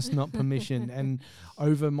forgiveness, not permission. And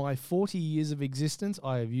over my 40 years of existence,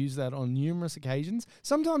 I have used that on numerous occasions.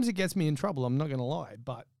 Sometimes it gets me in trouble, I'm not going to lie.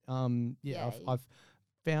 But I've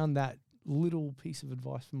found that little piece of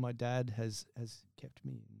advice from my dad has kept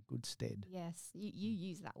me in good stead. Yes, you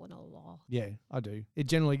use that one a lot. Yeah, I do. It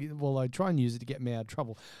generally, I try and use it to get me out of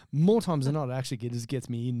trouble. More times than not, it actually gets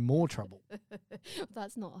me in more trouble.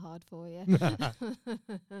 That's not hard for you.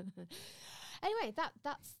 Anyway,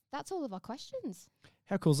 that's all of our questions.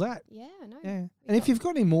 How cool's that? Yeah, I know. Yeah. And if you've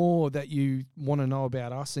got any more that you want to know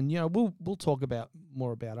about us, and we'll talk about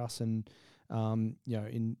more about us, and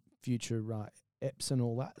in future eps and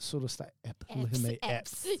all that sort of stuff.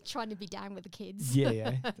 Eps. Trying to be down with the kids.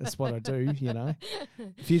 Yeah, that's what I do.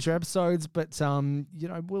 Future episodes, but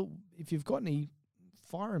if you've got any,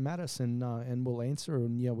 fire them at us, and we'll answer,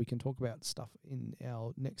 and we can talk about stuff in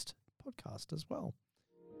our next podcast as well.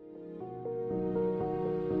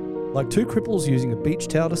 Like two cripples using a beach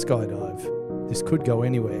towel to skydive, this could go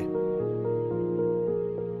anywhere.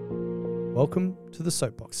 Welcome to the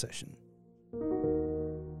soapbox session.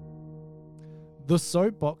 The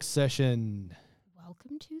soapbox session.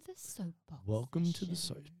 Welcome to the soapbox. Welcome to the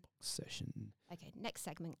soapbox session. Okay, next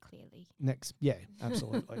segment, clearly. Yeah,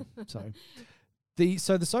 absolutely. So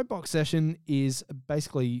the soapbox session is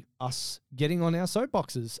basically us getting on our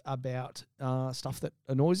soapboxes about stuff that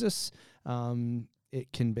annoys us.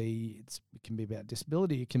 It can be about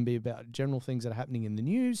disability. It can be about general things that are happening in the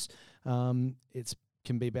news. It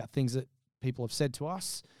can be about things that people have said to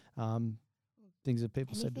us. Things that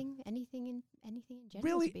people said. Anything in general.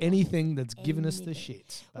 Really, anything that's given us the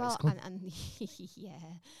shit. Basically.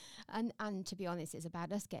 Well, and to be honest, it's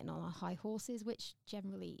about us getting on our high horses, which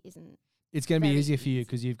generally isn't. It's going to be easier for you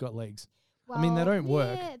because you've got legs. Well, I mean, they don't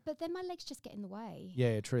work. Yeah, but then my legs just get in the way.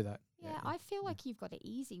 Yeah, true that. Yeah, I feel like you've got it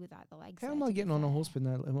easy without the legs. How am I getting on a horse with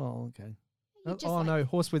no? Well, okay.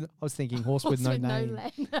 Horse with. I was thinking horse with no name.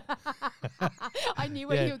 I knew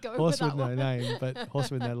where you were going horse with that with no name, but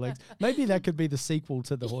horse with no legs. Maybe that could be the sequel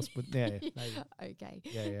to the horse with. Yeah. Maybe. Okay.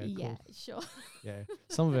 Yeah. Yeah. Cool. Sure. Yeah.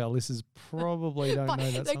 Some of our listeners probably don't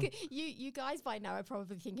know that song. You guys by now are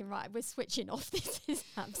probably thinking, right, we're switching off. This is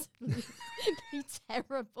absolutely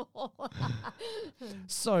terrible.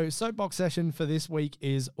 So, soapbox session for this week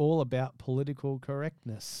is all about political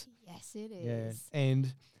correctness. Yes, it is. Yeah.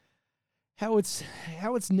 And how it's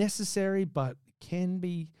necessary, but can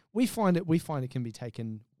be. We find it can be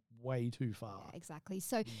taken way too far. Yeah, exactly.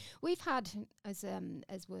 So we've had, as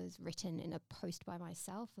was written in a post by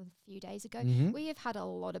myself a few days ago, we have had a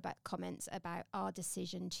lot of comments about our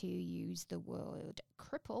decision to use the word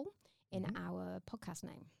cripple in our podcast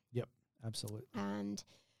name. Yep, absolutely. And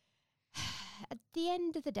at the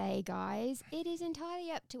end of the day, guys, it is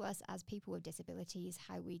entirely up to us as people with disabilities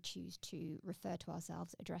how we choose to refer to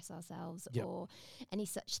ourselves, address ourselves, or any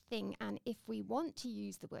such thing. And if we want to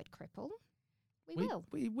use the word cripple, we will.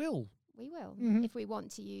 We will. If we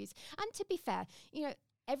want to use. And to be fair,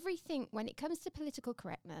 everything when it comes to political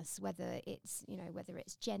correctness, whether it's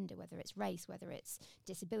gender, whether it's race, whether it's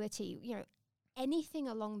disability, anything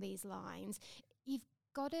along these lines, you've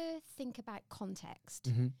got to think about context.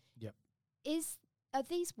 Mm-hmm. Yep. Are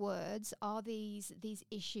these words, are these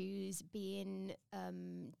issues being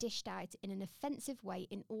dished out in an offensive way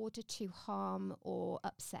in order to harm or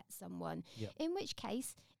upset someone? Yep. In which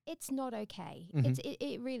case, it's not okay. Mm-hmm.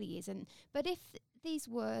 It really isn't. But if these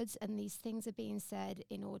words and these things are being said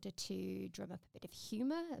in order to drum up a bit of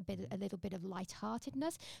humour, a little bit of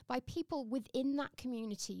lightheartedness by people within that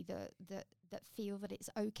community that feel that it's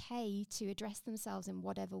okay to address themselves in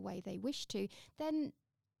whatever way they wish to, then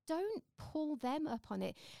don't pull them up on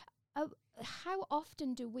it. How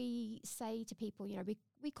often do we say to people,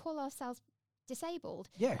 we call ourselves disabled,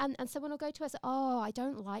 and someone will go to us, I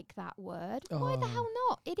don't like that word. Why the hell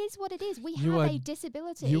not? It is what it is. We have a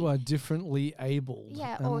disability. You are differently abled.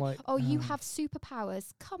 Yeah, or you have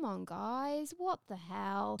superpowers. Come on, guys, what the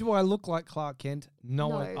hell? Do I look like Clark Kent?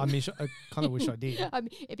 No. I kind of wish I did.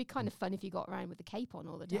 It'd be kind of fun if you got around with the cape on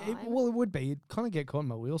all the time. Yeah, it would be. You'd kind of get caught in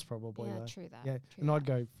my wheels probably. Yeah, though. true that. Yeah, true and that. I'd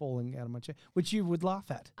go falling out of my chair, which you would laugh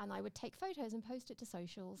at. And I would take photos and post it to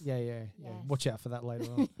socials. Yeah. Yes. Watch out for that later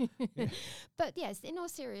on. Yeah. But yes, in all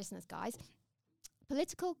seriousness, guys,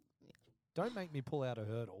 political... Don't make me pull out a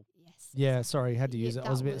hurdle. Yes. Yeah, sorry, had to use it. I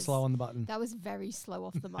was a bit slow on the button. That was very slow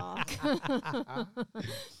off the mark.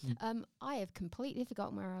 I have completely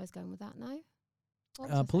forgotten where I was going with that now.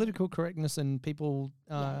 Political correctness and people...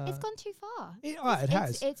 it's gone too far. It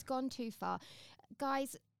has. It's gone too far.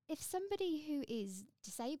 Guys, if somebody who is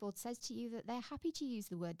disabled says to you that they're happy to use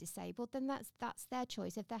the word disabled, then that's their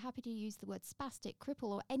choice. If they're happy to use the word spastic, cripple,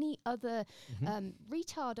 or any other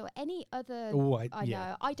retard or any other...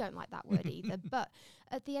 know, I don't like that word either. But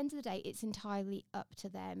at the end of the day, it's entirely up to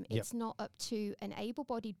them. Yep. It's not up to an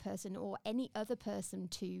able-bodied person or any other person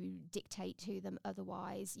to dictate to them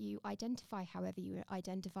otherwise. You identify however you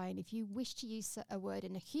identify, and if you wish to use a word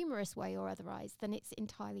in a humorous way or otherwise, then it's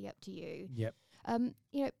entirely up to you. Yep.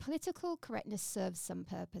 Political correctness serves some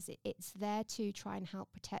purpose. It's there to try and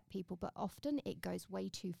help protect people, but often it goes way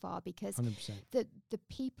too far because 100%. the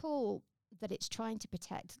people that it's trying to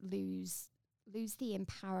protect lose the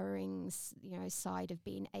empowering side of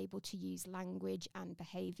being able to use language and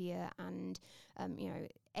behavior and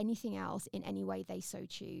anything else in any way they so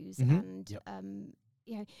choose. And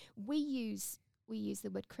we use the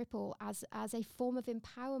word cripple as a form of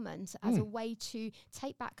empowerment, as a way to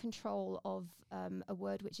take back control of a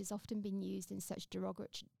word which has often been used in such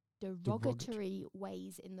derogatory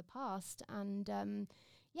ways in the past. And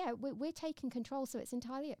we're taking control, so it's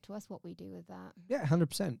entirely up to us what we do with that. Yeah,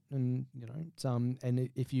 100%. And it's and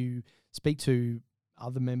if you speak to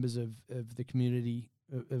other members of the community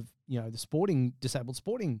of the disabled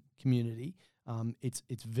sporting community,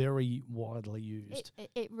 it's very widely used.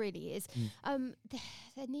 It really is.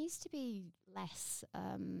 There needs to be less.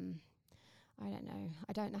 I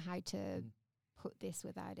don't know how to put this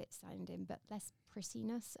without it sounding, but less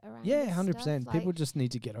prissiness around. Yeah, this 100%. stuff. People just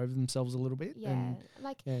need to get over themselves a little bit. Yeah,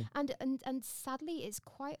 and sadly, it's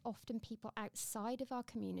quite often people outside of our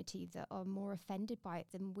community that are more offended by it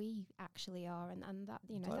than we actually are, and that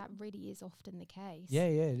that really is often the case. Yeah,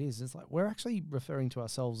 it is. It's like we're actually referring to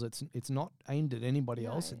ourselves. It's not aimed at anybody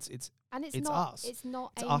else. It's not us. It's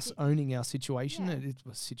not. It's us owning our situation. Yeah. It's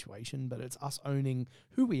a situation, but it's us owning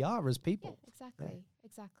who we are as people. Yeah,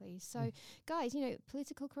 exactly. So, guys,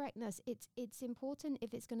 political correctness. It's important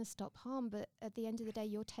if it's going to stop harm, but at the end of the day,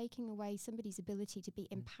 you're taking away somebody's ability to be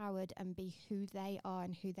empowered and be who they are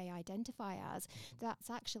and who they identify as. That's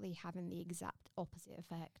actually having the exact opposite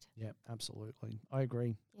effect. Yeah, absolutely. I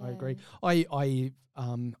agree. Yeah. I agree.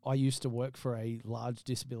 I used to work for a large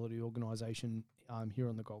disability organisation here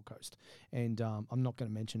on the Gold Coast, and I'm not going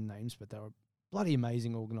to mention names, but they're a bloody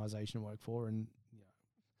amazing organisation to work for, and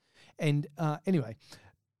anyway,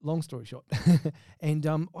 long story short, and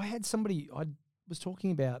I had somebody I was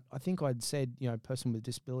talking about. I think I'd said person with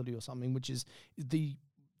disability or something, which is the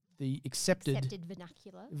accepted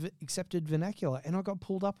vernacular. Accepted vernacular, and I got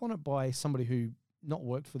pulled up on it by somebody who not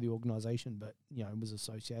worked for the organisation, but was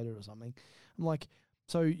associated or something. I'm like,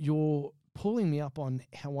 so you're pulling me up on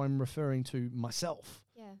how I'm referring to myself.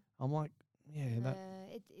 Yeah. I'm like,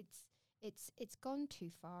 it's gone too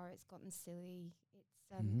far. It's gotten silly. It's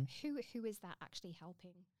who is that actually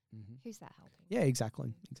helping? Who's that helping? Yeah,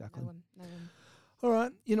 exactly. No one. All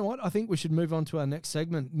right, you know what? I think we should move on to our next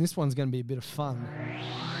segment. This one's going to be a bit of fun.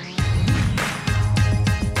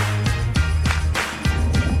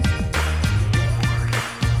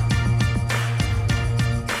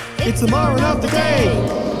 It's the moron of the day.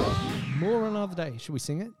 Moron of the day. Should we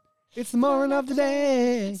sing it? It's the moron of the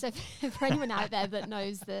day. So for anyone out there that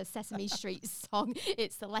knows the Sesame Street song,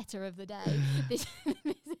 it's the letter of the day.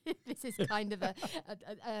 This this is kind of an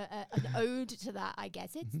ode to that, I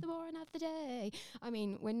guess. It's the moron of the day. I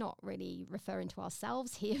mean, we're not really referring to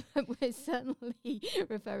ourselves here. We're certainly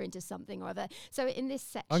referring to something or other. So in this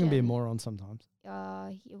section, I can be a moron sometimes.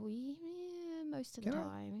 Most of the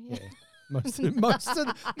time. Yeah. Most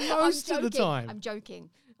of the time. I'm joking.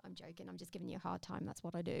 I'm just giving you a hard time. That's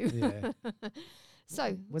what I do. Yeah.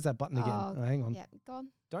 So where's that button again? Oh, hang on. Yeah, go on.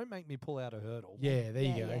 Don't make me pull out a hurdle. Yeah, there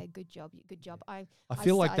you go. Yeah, good job. Good job. I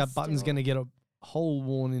feel like that button's going to get a hole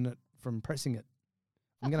worn in it from pressing it.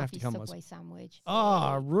 I'm going to have to come Subway sandwich.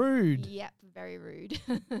 Ah, rude. Yep, very rude.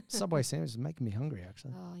 Subway sandwich is making me hungry,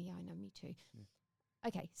 actually. Oh, yeah, I know, me too.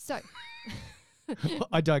 Okay, so.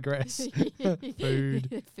 I digress.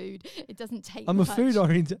 Food. Food. It doesn't take I'm much. a food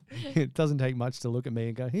oriented. It doesn't take much to look at me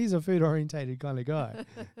and go, he's a food orientated kind of guy.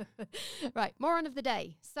 Right, moron of the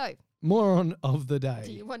day. So. Moron of the day.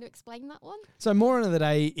 Do you want to explain that one? So moron of the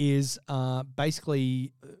day is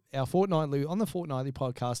basically our fortnightly, on the fortnightly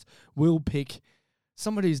podcast, we'll pick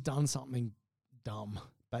somebody who's done something dumb.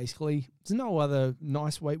 Basically, there's no other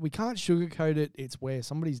nice way. We can't sugarcoat it. It's where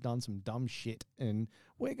somebody's done some dumb shit, and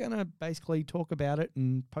we're gonna basically talk about it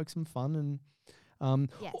and poke some fun and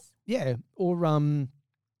yes, or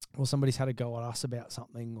somebody's had a go at us about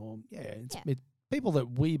something, or it's people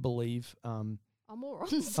that we believe are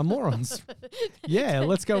morons. Are morons. Yeah,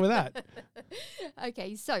 let's go with that.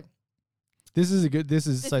 Okay, so this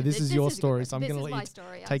is your story, so I'm going to let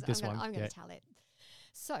you take this one. I'm going to tell it.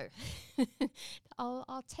 So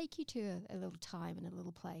I'll take you to a little time and a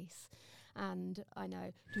little place. And I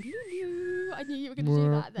know, I knew you were going to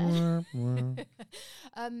do that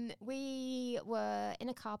then. We were in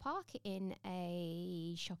a car park in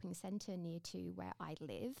a shopping centre near to where I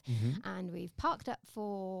live. Mm-hmm. And we've parked up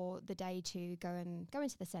for the day to go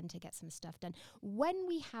into the centre, get some stuff done. When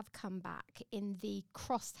we have come back in the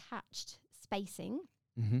cross-hatched spacing,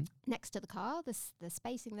 mm-hmm. next to the car, the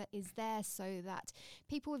spacing that is there so that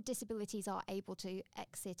people with disabilities are able to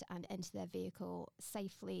exit and enter their vehicle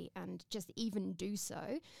safely and just even do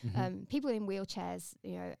so. Mm-hmm. People in wheelchairs,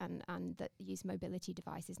 and that use mobility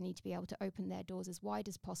devices need to be able to open their doors as wide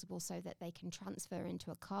as possible so that they can transfer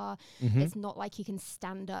into a car. Mm-hmm. It's not like you can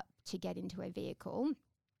stand up to get into a vehicle.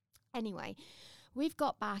 Anyway, we've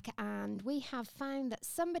got back and we have found that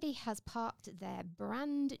somebody has parked their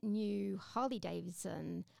brand new Harley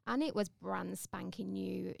Davidson, and it was brand spanking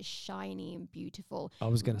new, shiny and beautiful. I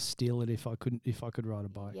was going to steal it if I could ride a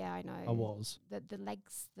bike. Yeah, I know. I was.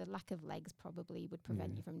 The lack of legs probably would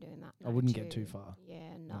prevent you from doing that. I wouldn't get too far.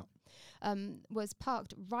 Yeah, no. Was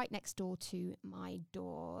parked right next door to my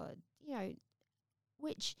door,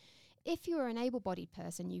 which, if you were an able-bodied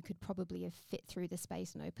person, you could probably have fit through the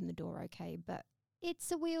space and open the door okay, but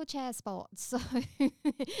it's a wheelchair spot. So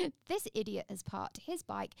this idiot has parked his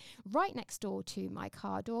bike right next door to my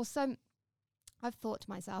car door. So I've thought to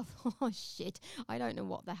myself, oh, shit, I don't know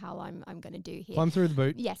what the hell I'm going to do here. Climb through the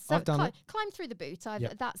boot. Yes, so I've done it. Climb through the boot.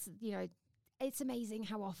 Yep. That's, it's amazing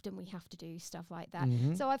how often we have to do stuff like that.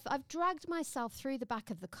 Mm-hmm. So I've dragged myself through the back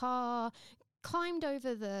of the car, climbed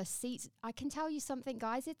over the seats. I can tell you something,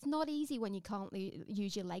 guys. It's not easy when you can't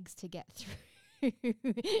use your legs to get through.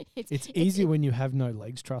 It's easier when you have no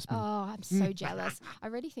legs, trust me. Oh, I'm so jealous. I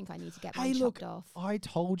really think I need to get mine chopped off. I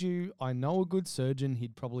told you, I know a good surgeon.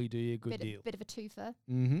 He'd probably do you a good deal. Bit of a twofer.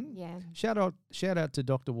 Mm-hmm. Yeah. Shout out to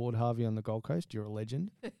Dr. Ward Harvey on the Gold Coast. You're a legend.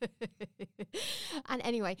 And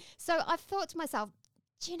anyway, so I've thought to myself,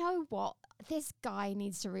 do you know what? This guy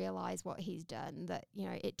needs to realise what he's done. That,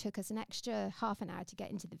 it took us an extra half an hour to get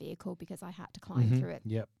into the vehicle because I had to climb through it.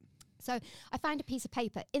 Yep. So I found a piece of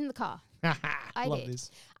paper in the car. I Love did. This.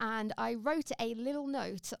 And I wrote a little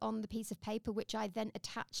note on the piece of paper, which I then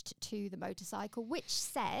attached to the motorcycle, which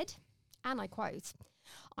said, and I quote,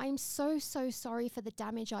 "I'm so sorry for the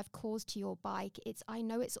damage I've caused to your bike. I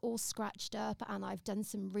know it's all scratched up and I've done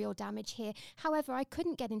some real damage here. However, I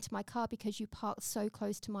couldn't get into my car because you parked so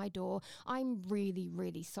close to my door. I'm really,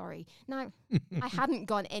 really sorry." Now, I hadn't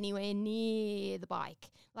gone anywhere near the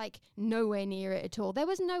bike, like nowhere near it at all. There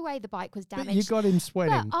was no way the bike was damaged. But you got him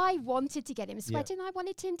sweating. But I wanted to get him sweating. I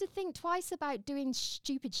wanted him to think twice about doing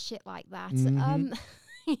stupid shit like that.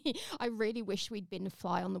 I really wish we'd been a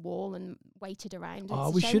fly on the wall and waited around.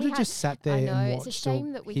 We should have just sat there and watched. I know, it's a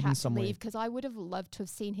shame that we had to somewhere. leave because I would have loved to have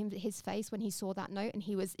seen his face when he saw that note and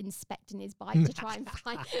he was inspecting his bike to try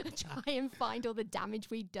and find all the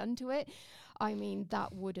damage we'd done to it. I mean,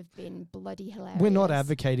 that would have been bloody hilarious. We're not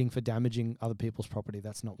advocating for damaging other people's property.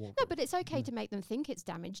 That's not what. No, but it's okay to make them think it's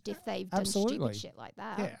damaged if they've done Absolutely. stupid shit like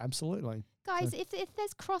that. Yeah, absolutely. Guys, if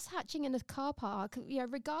there's cross hatching in a car park,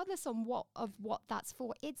 regardless of what that's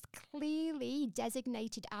for, it's clearly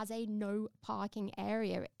designated as a no parking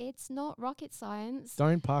area. It's not rocket science.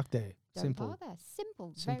 Don't park there. Don't Simple. park there.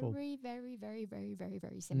 Simple. Simple. Very, very, very, very, very,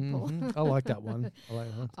 very simple. I like that one. I like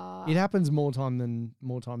that one. It happens more times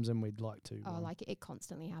than we'd like to. Oh, like it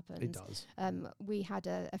constantly happens. It does. We had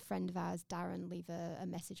a friend of ours, Darren, leave a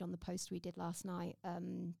message on the post we did last night.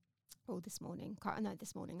 Or this morning,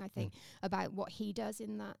 this morning I think, about what he does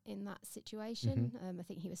in that situation. I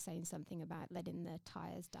think he was saying something about letting the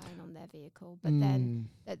tyres down on their vehicle, but then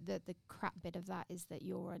the crap bit of that is that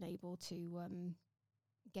you're unable to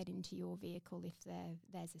get into your vehicle if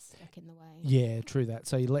theirs is stuck in the way. Yeah, true that.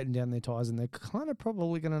 So you're letting down their tyres, and they're kind of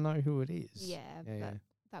probably going to know who it is. Yeah, but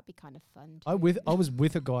that'd be kind of fun. I was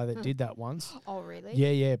with a guy that did that once. Oh, really?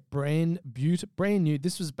 Yeah, brand new.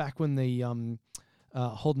 This was back when the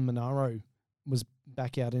Holden Monaro was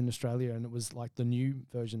back out in Australia, and it was like the new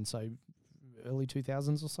version, so early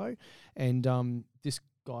 2000s or so. And this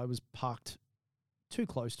guy was parked too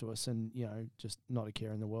close to us, and just not a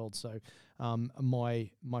care in the world. So my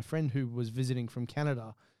friend who was visiting from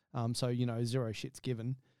Canada, so zero shits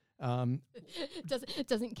given,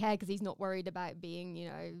 doesn't care because he's not worried about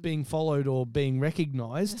being followed or being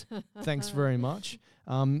recognised. Thanks very much.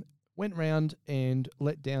 Went round and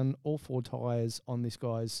let down all four tyres on this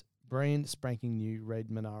guy's brand spanking new red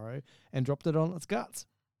Monaro and dropped it on its guts.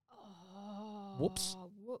 Oh, Whoops.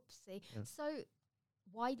 Whoopsie. Yeah. So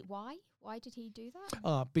why did he do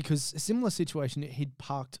that? Because a similar situation, he'd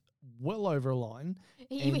parked well over a line.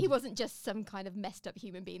 He wasn't just some kind of messed up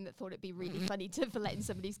human being that thought it'd be really funny for letting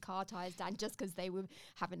somebody's car tyres down just because they were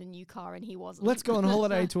having a new car and he wasn't. Let's go on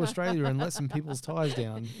holiday to Australia and let some people's tyres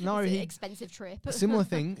down. No, it's an expensive trip. Similar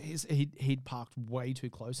thing is he'd parked way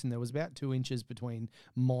too close, and there was about 2 inches between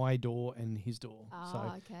my door and his door.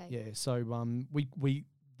 Okay. Yeah, so we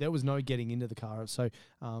there was no getting into the car, so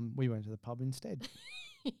we went to the pub instead.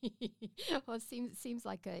 Well, it seems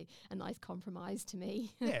like a nice compromise to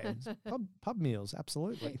me. Yeah, pub meals,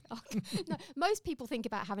 absolutely. No, most people think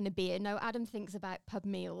about having a beer. No, Adam thinks about pub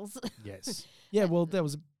meals. Yes. Yeah, well, there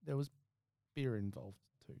was beer involved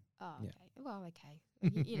too. Oh, okay. Yeah. Well, okay.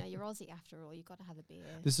 You're Aussie after all. You've got to have a beer.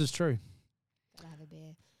 This is true. Got to have a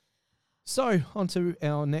beer. So, on to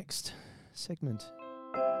our next segment.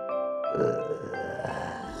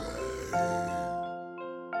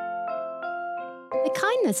 The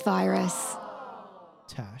kindness virus.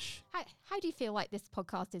 Tash. How do you feel like this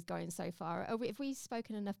podcast is going so far? Have we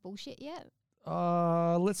spoken enough bullshit yet?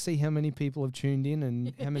 Let's see how many people have tuned in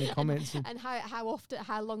and how many comments. And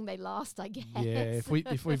how long they last, I guess. Yeah, if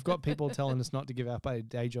we've got people telling us not to give up our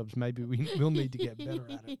day jobs, maybe we'll need to get better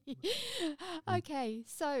at it. Okay,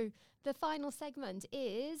 so the final segment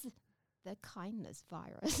is the kindness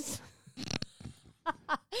virus.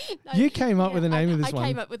 No, you came up with the name of this one. I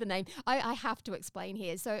came up with the name. I have to explain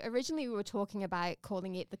here. So originally we were talking about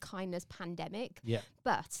calling it the kindness pandemic. Yeah.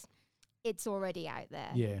 But it's already out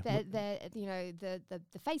there. Yeah. The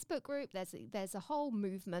Facebook group, there's a whole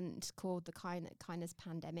movement called the kindness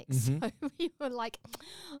pandemic. Mm-hmm. So we were like,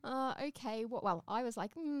 okay, well, I was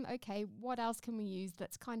like, okay, what else can we use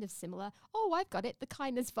that's kind of similar? Oh, I've got it, the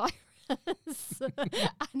kindness virus.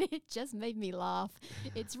 And it just made me laugh.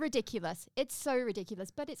 It's ridiculous. It's so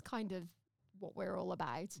ridiculous, but it's kind of what we're all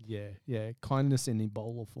about. Yeah. Kindness in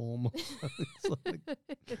Ebola form.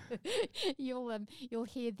 You'll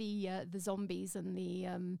hear the zombies and the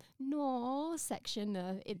no section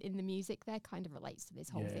in the music. That kind of relates to this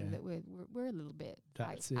whole thing that we're a little bit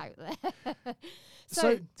out there.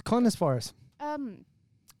 So kindness virus.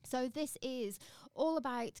 So this is all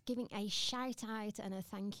about giving a shout out and a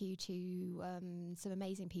thank you to some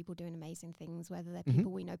amazing people doing amazing things, whether they're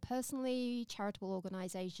people we know personally, charitable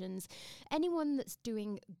organisations, anyone that's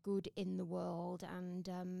doing good in the world.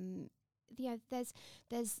 And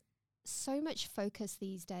there's so much focus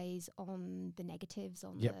these days on the negatives,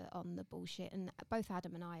 on the bullshit, and both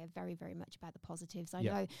Adam and I are very, very much about the positives. I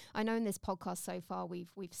know in this podcast so far we've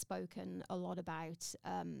spoken a lot about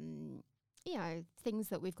things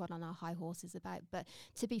that we've got on our high horses about. But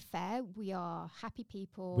to be fair, we are happy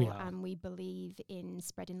people and we believe in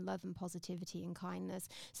spreading love and positivity and kindness.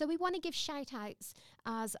 So we want to give shout outs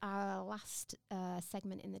as our last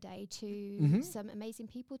segment in the day to some amazing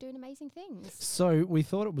people doing amazing things. So we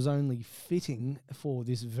thought it was only fitting for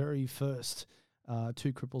this very first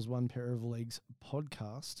Two Cripples, One Pair of Legs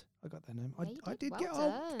podcast. I got that name. I did. Well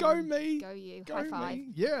done. Go me. Go you. Go High five.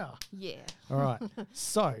 me. Yeah. Yeah. All right.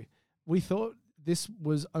 So we thought this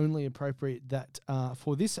was only appropriate that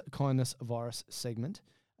for this kindness virus segment,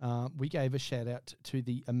 we gave a shout out to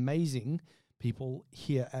the amazing people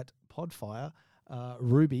here at Podfire,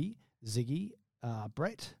 Ruby, Ziggy,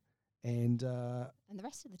 Brett, and the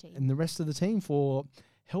rest of the team. And the rest of the team for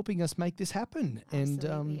helping us make this happen.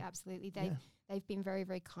 Absolutely, absolutely. Yeah. They've been very,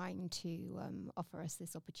 very kind to offer us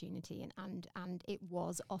this opportunity, and it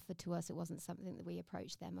was offered to us. It wasn't something that we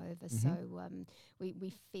approached them over. Mm-hmm. So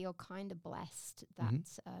we feel kind of blessed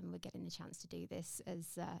that we're getting the chance to do this,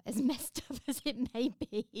 as messed up as it may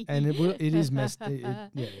be. And it is messed.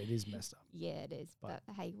 It is messed up. Yeah, it is. But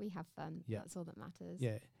hey, we have fun. Yeah. That's all that matters.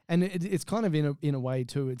 Yeah, and it's kind of in a way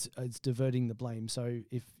too. It's diverting the blame. So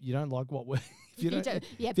if you don't like what we're if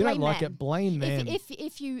you don't like it, blame them.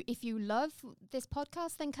 If you love this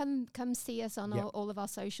podcast, then come see us on all of our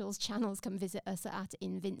socials channels. Come visit us at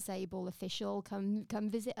Invincible Official. Come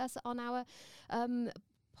visit us on our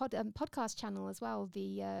podcast channel as well.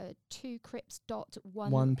 The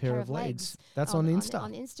 2crips.1 pair of legs. That's on Insta.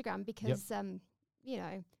 On Instagram, because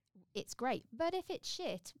it's great. But if it's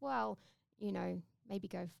shit, well, maybe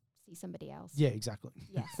go see somebody else. Yeah, exactly.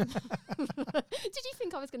 Yes. Did you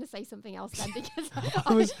think I was going to say something else then? Because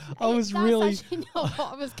I was really actually not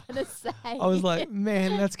what I was going to say. I was like,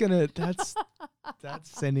 man, that's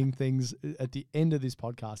sending things at the end of this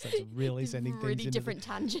podcast. That's really sending really things different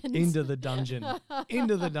tangents into the dungeon.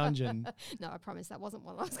 Into the dungeon. No, I promise that wasn't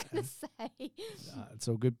what I was going to say. It's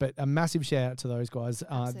all good, but a massive shout out to those guys.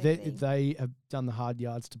 They have done the hard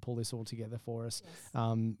yards to pull this all together for us.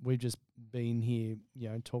 Yes. We've just been here,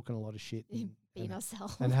 talking a lot of shit. Being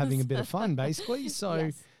ourselves. And having a bit of fun, basically.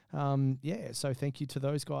 So, yes. So thank you to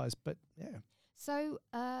those guys. But, yeah. So,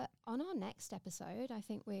 on our next episode, I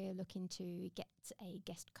think we're looking to get a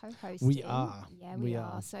guest co-host. We are. Yeah, we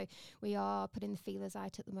are. So, we are putting the feelers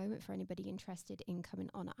out at the moment for anybody interested in coming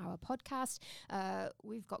on our podcast.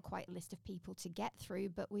 We've got quite a list of people to get through,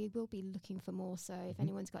 but we will be looking for more. So, if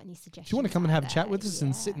anyone's got any suggestions, if you want to come and have a chat with us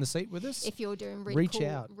and sit in the seat with us, if you're doing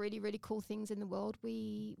really cool things in the world,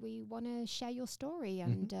 we want to share your story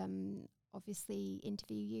and obviously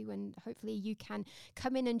interview you, and hopefully you can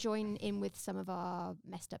come in and join in with some of our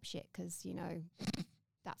messed up shit, because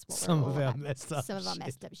that's what some of our messed up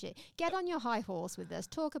shit. Get on your high horse with us,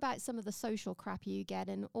 talk about some of the social crap you get,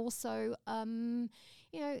 and also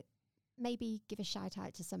maybe give a shout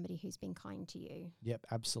out to somebody who's been kind to you. Yep,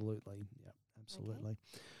 absolutely. Okay.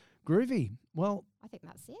 Groovy. Well, I think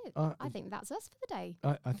that's it. I think that's us for the day.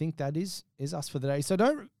 I think that is us for the day. So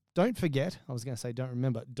don't forget. I was going to say don't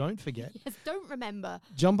remember. Don't forget. Yes, don't remember.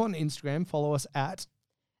 Jump on Instagram. Follow us at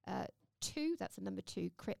 2. That's the number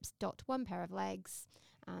 2. Crips.1 pair of legs,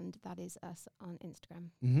 and that is us on Instagram.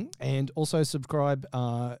 Mm-hmm. And also subscribe.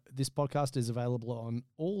 This podcast is available on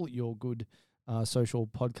all your good social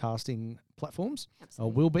podcasting platforms.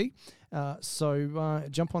 Absolutely. Will be. So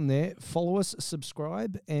jump on there. Follow us.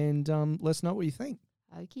 Subscribe, and let us know what you think.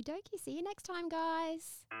 Okie dokie. See you next time,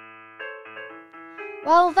 guys.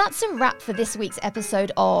 Well, that's a wrap for this week's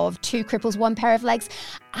episode of 2 Cripples, 1 Pair of Legs.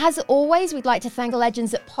 As always, we'd like to thank the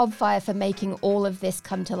legends at Podfire for making all of this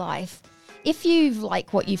come to life. If you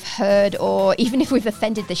like what you've heard, or even if we've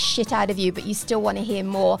offended the shit out of you, but you still want to hear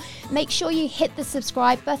more, make sure you hit the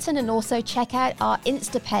subscribe button and also check out our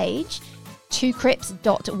Insta page,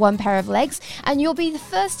 2crips.1 pair of legs, and you'll be the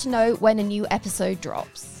first to know when a new episode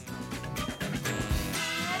drops.